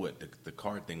 and the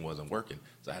card thing wasn't working.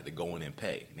 So I had to go in and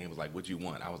pay. And they was like, what you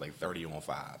want? I was like 30 on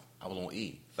 5. I was on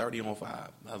E, 30 on 5. I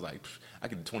was like, I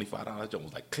get the $25. Joke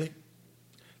was like, click,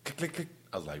 click, click, click.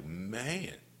 I was like,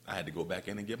 man, I had to go back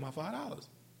in and get my $5.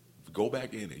 Go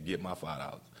back in and get my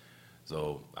 $5.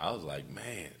 So I was like,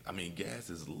 man, I mean,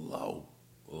 gas is low,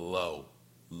 but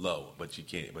we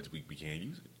can't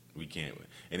use it. We can't.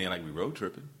 And then like we road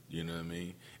tripping, you know what I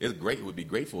mean? It's great. It would be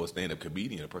great for a stand-up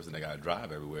comedian, a person that got to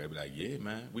drive everywhere. Be like, yeah,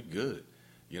 man, we good.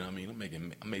 You know what I mean?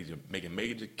 I'm making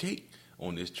major cake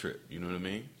on this trip. You know what I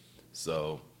mean?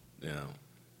 So,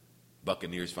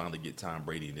 Buccaneers finally get Tom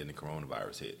Brady, and then the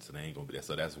coronavirus hit, so they ain't gonna be there.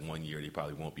 So that's 1 year they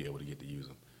probably won't be able to get to use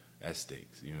him. That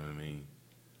stinks. You know what I mean?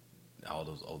 All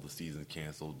the seasons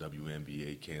canceled.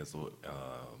 WNBA canceled.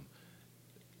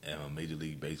 Major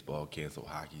League Baseball canceled,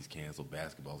 hockey's canceled,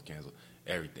 basketball's canceled,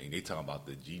 everything. They talking about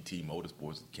the GT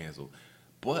Motorsports is canceled.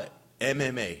 But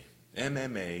MMA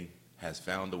has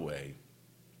found a way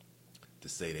to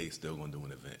say they still going to do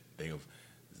an event.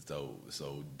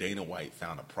 So Dana White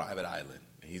found a private island,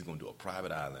 and he's going to do a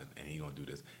private island, and he's going to do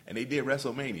this. And they did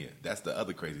WrestleMania. That's the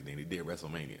other crazy thing. They did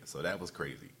WrestleMania. So that was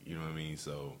crazy. You know what I mean?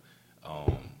 So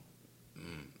all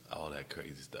that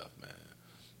crazy stuff, man.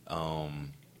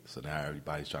 So now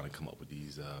everybody's trying to come up with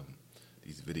these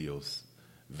video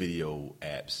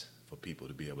apps for people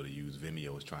to be able to use.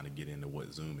 Vimeo is trying to get into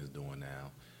what Zoom is doing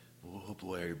now. Oh,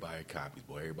 boy, everybody copies.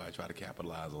 Boy, everybody try to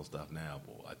capitalize on stuff now.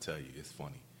 Boy, I tell you, it's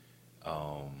funny.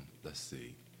 Let's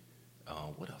see.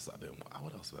 What else I've been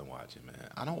watching, man?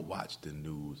 I don't watch the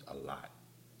news a lot.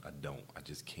 I don't. I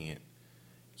just can't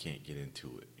get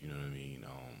into it. You know what I mean?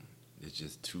 It's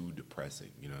just too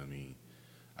depressing. You know what I mean?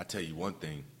 I tell you one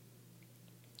thing.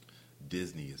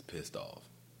 Disney is pissed off.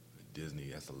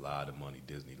 Disney, that's a lot of money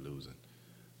Disney losing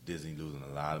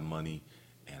a lot of money,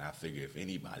 and I figure if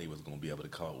anybody was going to be able to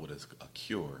come up with a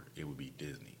cure, it would be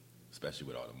Disney, especially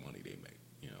with all the money they make.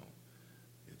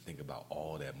 think about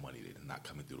all that money that's not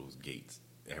coming through those gates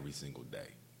every single day.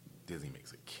 Disney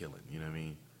makes a killing, you know what I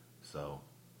mean? So,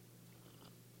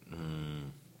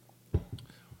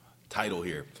 title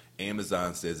here.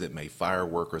 Amazon says it may fire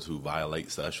workers who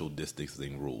violate social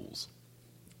distancing rules.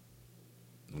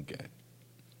 Okay.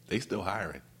 They still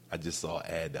hiring. I just saw an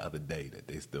ad the other day that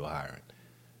they still hiring.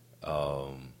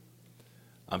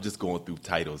 I'm just going through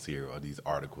titles here on these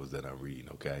articles that I'm reading,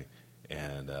 okay?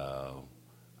 And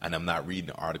I'm not reading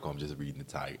the article, I'm just reading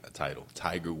the title.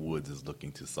 Tiger Woods is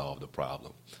looking to solve the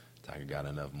problem. Tiger got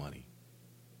enough money.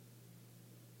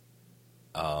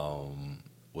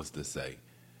 What's this say?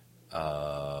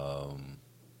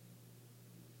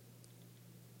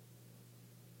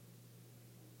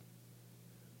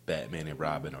 Batman and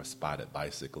Robin are spotted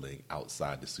bicycling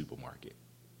outside the supermarket.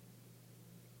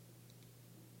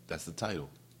 That's the title.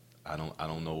 I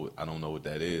don't know what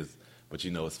that is, but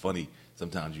you know it's funny.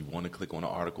 Sometimes you want to click on an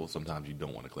article, sometimes you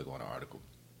don't want to click on an article.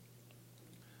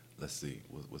 Let's see.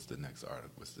 What's the next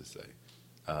article? What's this say?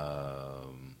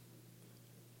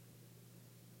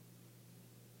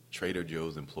 Trader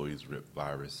Joe's employees rip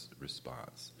virus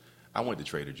response. I went to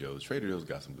Trader Joe's. Trader Joe's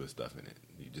got some good stuff in it.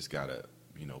 You just gotta,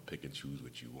 pick and choose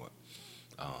what you want.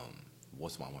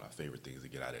 What's one of my favorite things to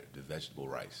get out of it? The vegetable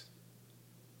rice.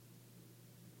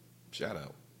 Shout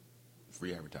out.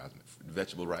 Free advertisement.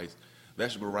 Vegetable rice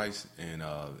and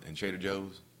Trader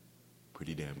Joe's,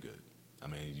 pretty damn good. I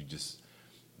mean, you just,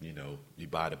 you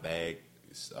buy the bag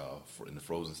in the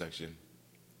frozen section.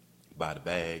 Buy the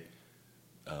bag,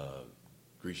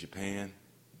 grease your pan.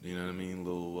 You know what I mean?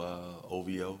 Little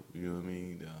OVO. You know what I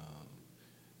mean?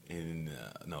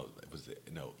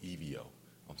 EVO.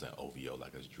 I'm saying OVO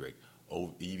like it's Drake.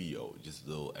 EVO, just a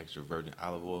little extra virgin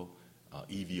olive oil.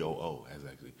 EVOO,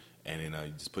 exactly. And then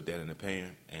you just put that in the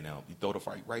pan, and you throw the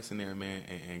fried rice in there, man,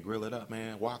 and grill it up,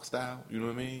 man, wok style. You know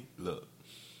what I mean? Look,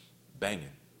 banging.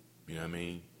 You know what I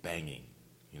mean? Banging.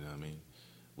 You know what I mean?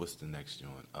 What's the next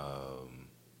one?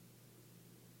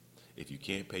 If you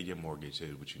can't pay your mortgage,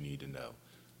 here's what you need to know.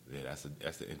 Yeah, that's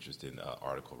an interesting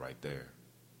article right there.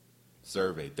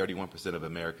 Survey: 31% of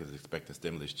Americans expect a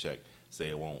stimulus check. Say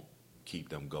it won't keep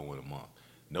them going a month.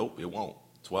 Nope, it won't.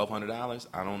 $1,200.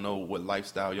 I don't know what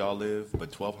lifestyle y'all live,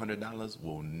 but $1,200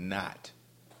 will not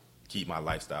keep my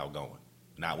lifestyle going.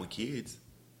 Not with kids.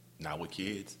 Not with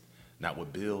kids. Not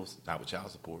with bills. Not with child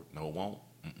support. No, it won't.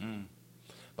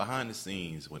 Behind the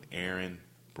scenes, when Aaron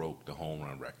broke the home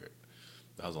run record.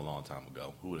 That was a long time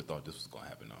ago. Who would have thought this was going to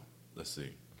happen, though? Let's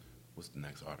see. What's the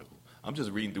next article? I'm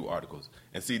just reading through articles.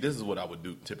 And see, this is what I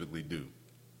would typically do.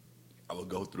 I would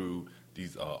go through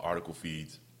these article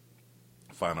feeds,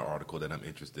 find an article that I'm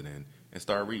interested in, and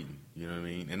start reading. You know what I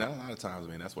mean? And a lot of times,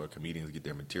 man, that's where comedians get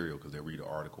their material, because they read an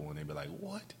article and they be like,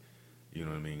 what? You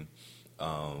know what I mean?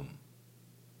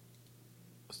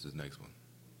 What's this next one?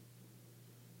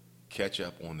 Catch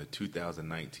up on the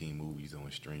 2019 movies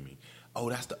on streaming. Oh,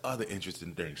 that's the other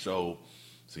interesting thing. So,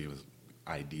 see, it was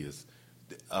ideas.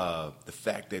 The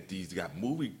fact that these got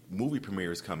movie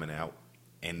premieres coming out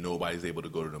and nobody's able to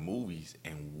go to the movies,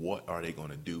 and what are they going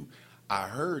to do? I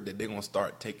heard that they're going to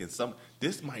start taking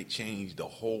this might change the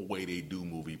whole way they do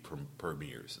movie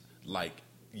premieres. Like,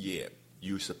 yeah,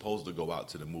 you're supposed to go out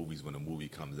to the movies when the movie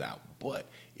comes out. But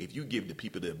if you give the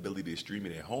people the ability to stream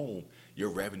it at home, your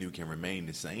revenue can remain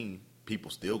the same.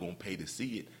 People still going to pay to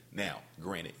see it. Now,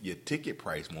 granted, your ticket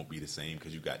price won't be the same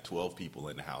because you got 12 people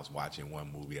in the house watching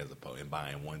one movie and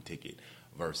buying one ticket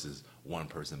versus one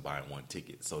person buying one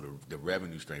ticket. So the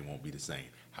revenue stream won't be the same.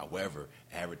 However,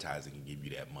 advertising can give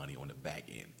you that money on the back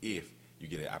end if you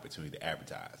get an opportunity to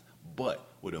advertise. But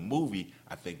with a movie,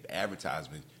 I think the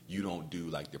advertisement, you don't do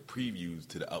like the previews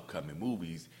to the upcoming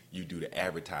movies. You do the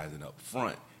advertising up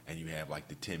front, and you have like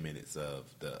the 10 minutes of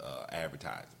the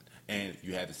advertising. And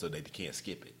you have it so that you can't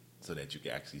skip it, so that you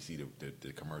can actually see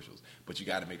the commercials. But you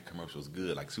got to make the commercials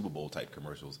good, like Super Bowl type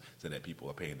commercials, so that people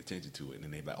are paying attention to it. And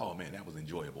then they're like, oh, man, that was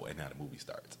enjoyable. And now the movie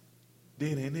starts.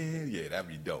 Yeah, that'd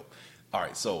be dope. All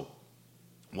right, so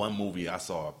one movie I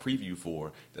saw a preview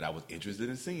for that I was interested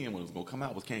in seeing when it was going to come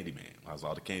out was Candyman. I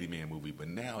saw the Candyman movie, but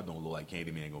now it don't look like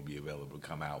Candyman going to be available to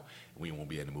come out. And we won't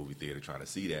be in the movie theater trying to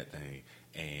see that thing,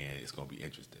 and it's going to be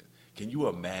interesting. Can you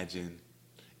imagine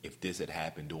if this had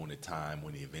happened during the time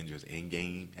when the Avengers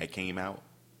Endgame had came out?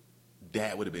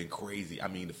 That would have been crazy. I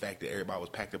mean, the fact that everybody was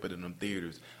packed up in them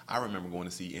theaters. I remember going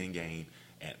to see Endgame,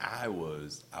 and I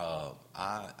was,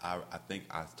 I think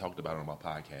I talked about it on my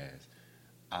podcast.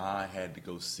 I had to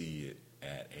go see it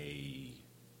at a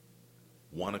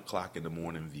 1 o'clock in the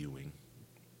morning viewing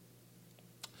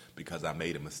because I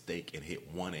made a mistake and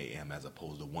hit 1 a.m. as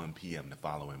opposed to 1 p.m. the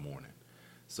following morning.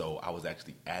 So I was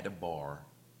actually at a bar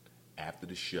after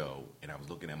the show, and I was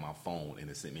looking at my phone, and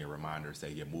it sent me a reminder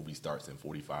saying your movie starts in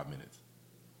 45 minutes.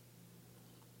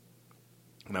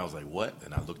 And I was like, what?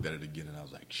 And I looked at it again, and I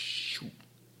was like, shoot,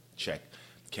 check.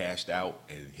 Cashed out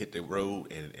and hit the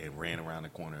road and ran around the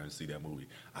corner and see that movie.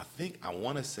 I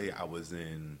want to say I was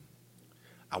in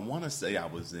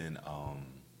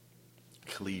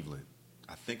Cleveland.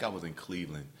 I think I was in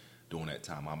Cleveland during that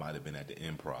time. I might have been at the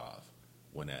Improv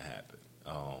when that happened.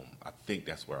 I think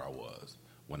that's where I was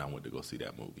when I went to go see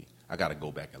that movie. I got to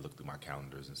go back and look through my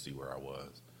calendars and see where I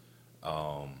was.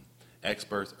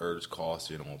 Experts urge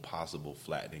caution on possible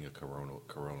flattening of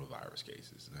coronavirus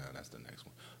cases. Now, that's the next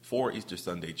one. 4 Easter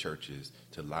Sunday churches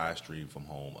to live stream from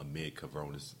home amid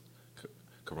coronavirus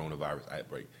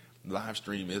outbreak. Live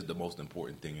stream is the most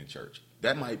important thing in church.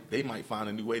 They might find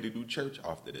a new way to do church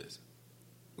after this.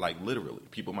 Like literally,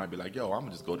 people might be like, "Yo, I'm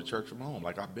gonna just go to church from home,"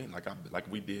 like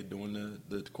we did during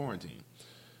the quarantine.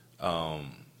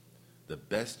 The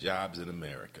best jobs in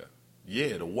America.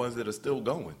 Yeah, the ones that are still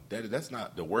going. That's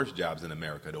not the worst jobs in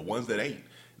America. The ones that ain't.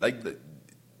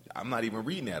 I'm not even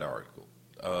reading that article.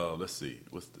 Let's see.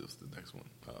 What's the next one?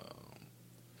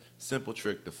 Simple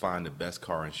trick to find the best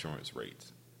car insurance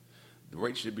rates. The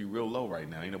rates should be real low right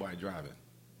now. Ain't nobody driving.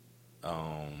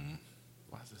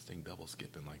 Why is this thing double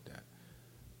skipping like that?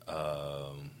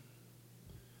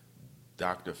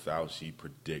 Dr. Fauci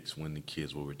predicts when the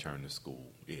kids will return to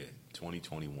school. Yeah,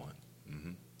 2021.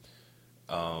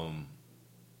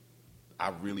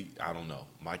 I don't know.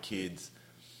 My kids,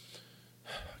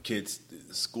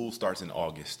 school starts in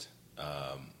August,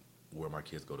 where my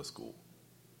kids go to school.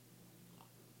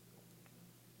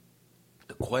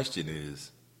 The question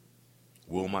is,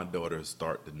 will my daughters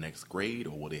start the next grade,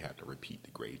 or will they have to repeat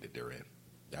the grade that they're in?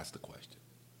 That's the question.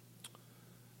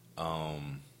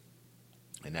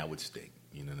 And that would stink,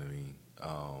 you know what I mean?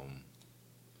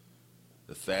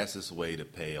 The fastest way to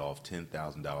pay off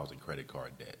 $10,000 in credit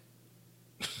card debt.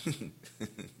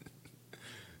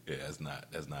 Yeah, that's not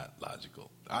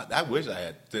logical. I wish I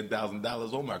had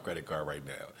 $10,000 on my credit card right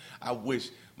now. I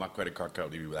wish my credit card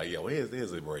company would be like, yo,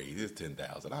 here's a raise, here's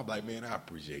 $10,000. I'm like, man, I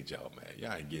appreciate y'all, man.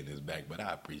 Y'all ain't getting this back, but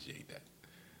I appreciate that.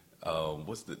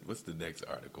 What's the next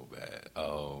article, man?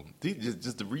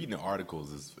 Just reading the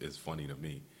articles is funny to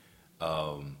me.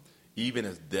 Even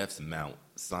as deaths mount,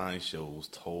 sign shows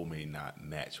toll may not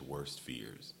match worst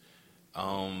fears.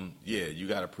 Yeah, you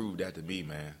got to prove that to me,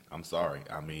 man. I'm sorry.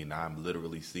 I mean, I'm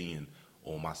literally seeing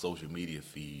on my social media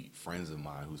feed friends of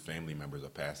mine whose family members are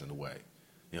passing away.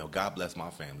 You know, God bless my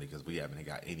family because we haven't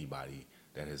got anybody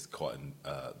that has caught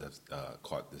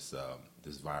this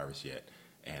virus yet.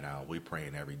 And we're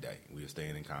praying every day. We are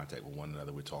staying in contact with one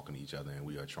another. We're talking to each other, and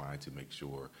we are trying to make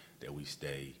sure that we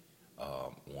stay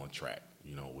on track,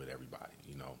 you know, with everybody,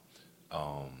 you know.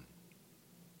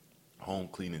 Home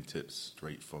cleaning tips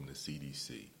straight from the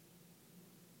CDC.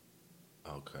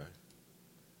 Okay.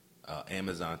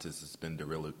 Amazon to suspend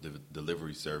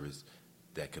delivery service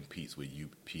that competes with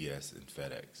UPS and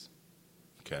FedEx.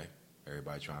 Okay.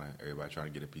 Everybody trying to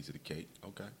get a piece of the cake.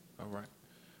 Okay. All right.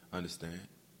 Understand.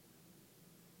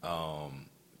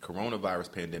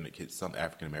 Coronavirus pandemic hit some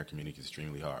African American communities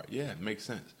extremely hard. Yeah, it makes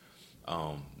sense.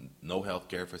 No health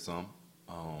care for some.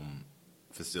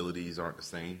 Facilities aren't the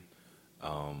same.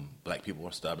 Black people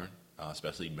are stubborn,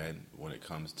 especially men, when it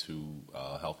comes to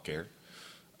health care.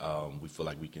 We feel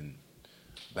like we can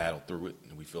battle through it,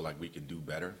 and we feel like we can do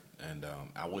better. And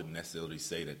I wouldn't necessarily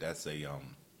say that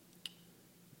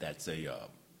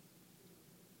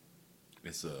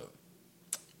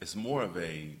it's more of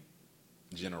a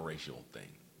generational thing.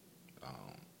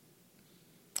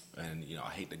 And you know,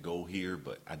 I hate to go here,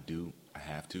 but I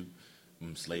have to.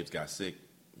 When slaves got sick,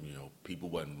 you know, people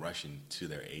wasn't rushing to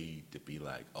their aid to be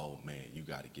like, oh man, you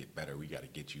got to get better. We got to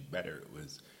get you better. It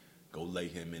was go lay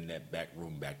him in that back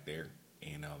room back there,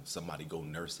 and somebody go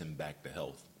nurse him back to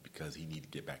health because he need to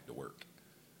get back to work.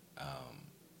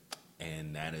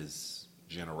 And that is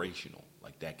generational.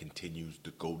 Like that continues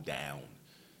to go down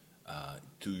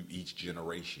to each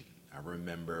generation. I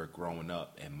remember growing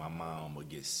up and my mom would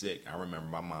get sick. I remember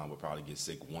my mom would probably get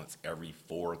sick once every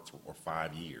 4 or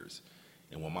 5 years.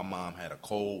 And when my mom had a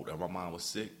cold or my mom was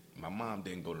sick, my mom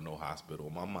didn't go to no hospital.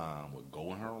 My mom would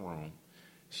go in her room.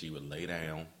 She would lay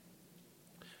down.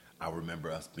 I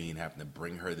remember us having to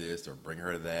bring her this or bring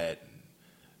her that.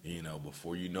 And, you know,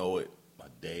 before you know it, a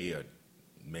day or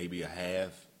maybe a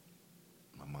half,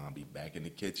 my mom be back in the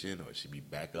kitchen or she'd be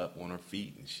back up on her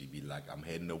feet and she'd be like, I'm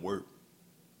heading to work.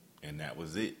 And that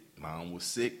was it. Mom was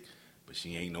sick, but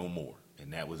she ain't no more.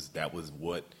 And that's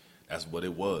what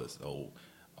it was. So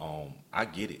I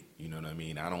get it. You know what I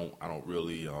mean? I don't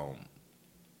really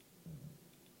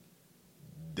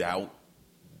doubt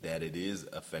that it is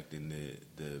affecting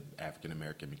the African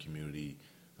American community.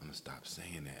 I'm gonna stop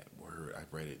saying that word. I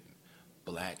read it,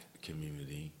 black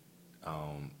community,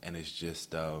 and it's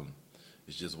just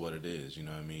what it is. You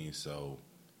know what I mean? So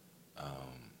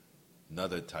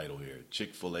another title here: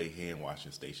 Chick-fil-A hand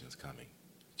washing stations coming.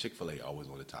 Chick-fil-A always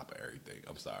on the top of everything.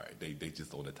 I'm sorry, they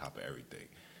just on the top of everything.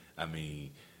 I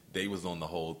mean, they was on the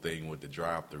whole thing with the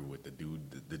drive-through with the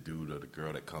dude or the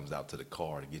girl that comes out to the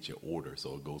car to get your order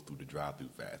so it goes through the drive-through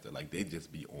faster. Like, they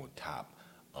just be on top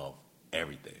of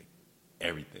everything.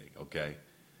 Everything, okay?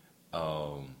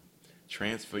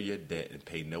 Transfer your debt and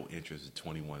pay no interest in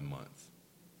 21 months.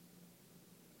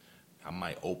 I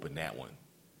might open that one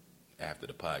after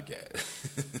the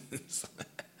podcast.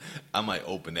 I might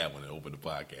open that one and open the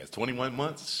podcast. 21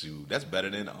 months? Shoot, that's better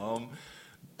than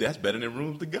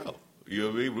Rooms to Go. You know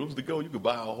what I mean? Rooms to Go, you could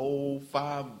buy a whole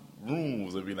 5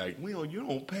 rooms and be like, well, you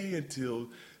don't pay until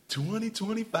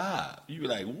 2025. You be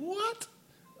like, what?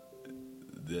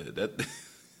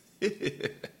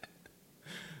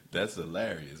 That's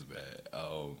hilarious,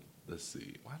 man. Let's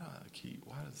see. Why does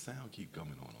the sound keep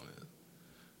coming on this?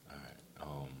 All right.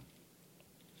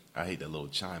 I hate that little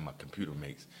chime my computer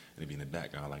makes, and it be in the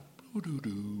background like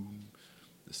doo-doo-doo.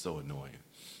 It's so annoying.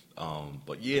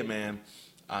 But yeah, man.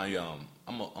 I'm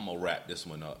gonna wrap this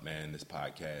one up, man. This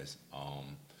podcast,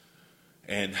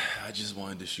 and I just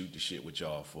wanted to shoot the shit with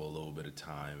y'all for a little bit of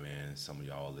time, man. Some of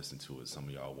y'all listen to it, some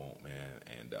of y'all won't, man.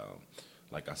 And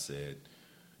like I said,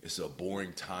 it's a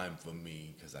boring time for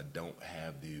me because I don't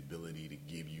have the ability to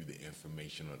give you the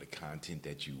information or the content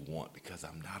that you want because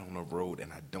I'm not on the road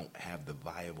and I don't have the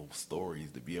viable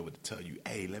stories to be able to tell you,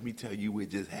 hey, let me tell you what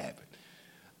just happened.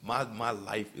 My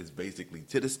life is basically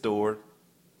to the store,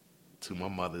 to my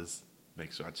mother's,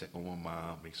 make sure I check on my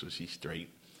mom, make sure she's straight,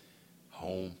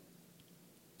 home,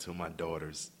 to my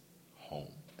daughter's,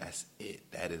 home. That's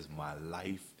it. That is my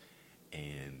life,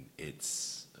 and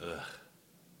it's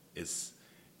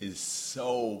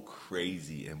so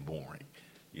crazy and boring.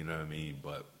 You know what I mean?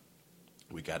 But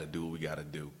we got to do what we got to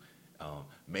do.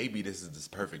 Maybe this is this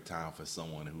perfect time for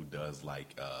someone who does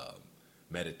like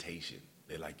meditation.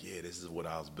 They're like, yeah, this is what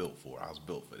I was built for. I was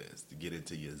built for this, to get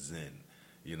into your zen.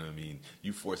 You know what I mean?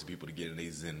 You forcing people to get in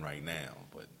their zen right now,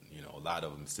 but you know, a lot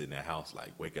of them sit in their house, like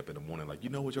wake up in the morning, like,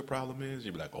 you know what your problem is?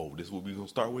 You be like, oh, this is what we gonna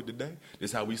start with today. This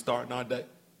is how we starting our day.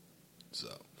 So,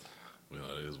 you know,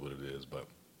 it is what it is. But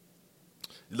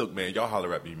look, man, y'all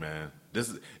holler at me, man. This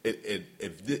is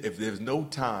if there's no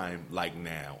time like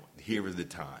now, here is the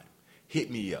time. Hit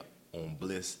me up on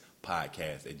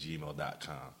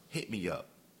blisspodcast@gmail.com. Hit me up.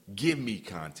 Give me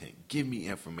content. Give me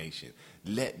information.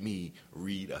 Let me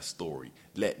read a story.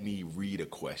 Let me read a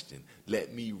question.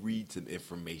 Let me read some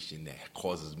information that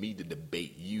causes me to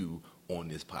debate you on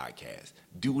this podcast.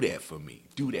 Do that for me.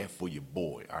 Do that for your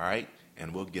boy, all right?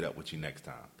 And we'll get up with you next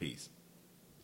time. Peace.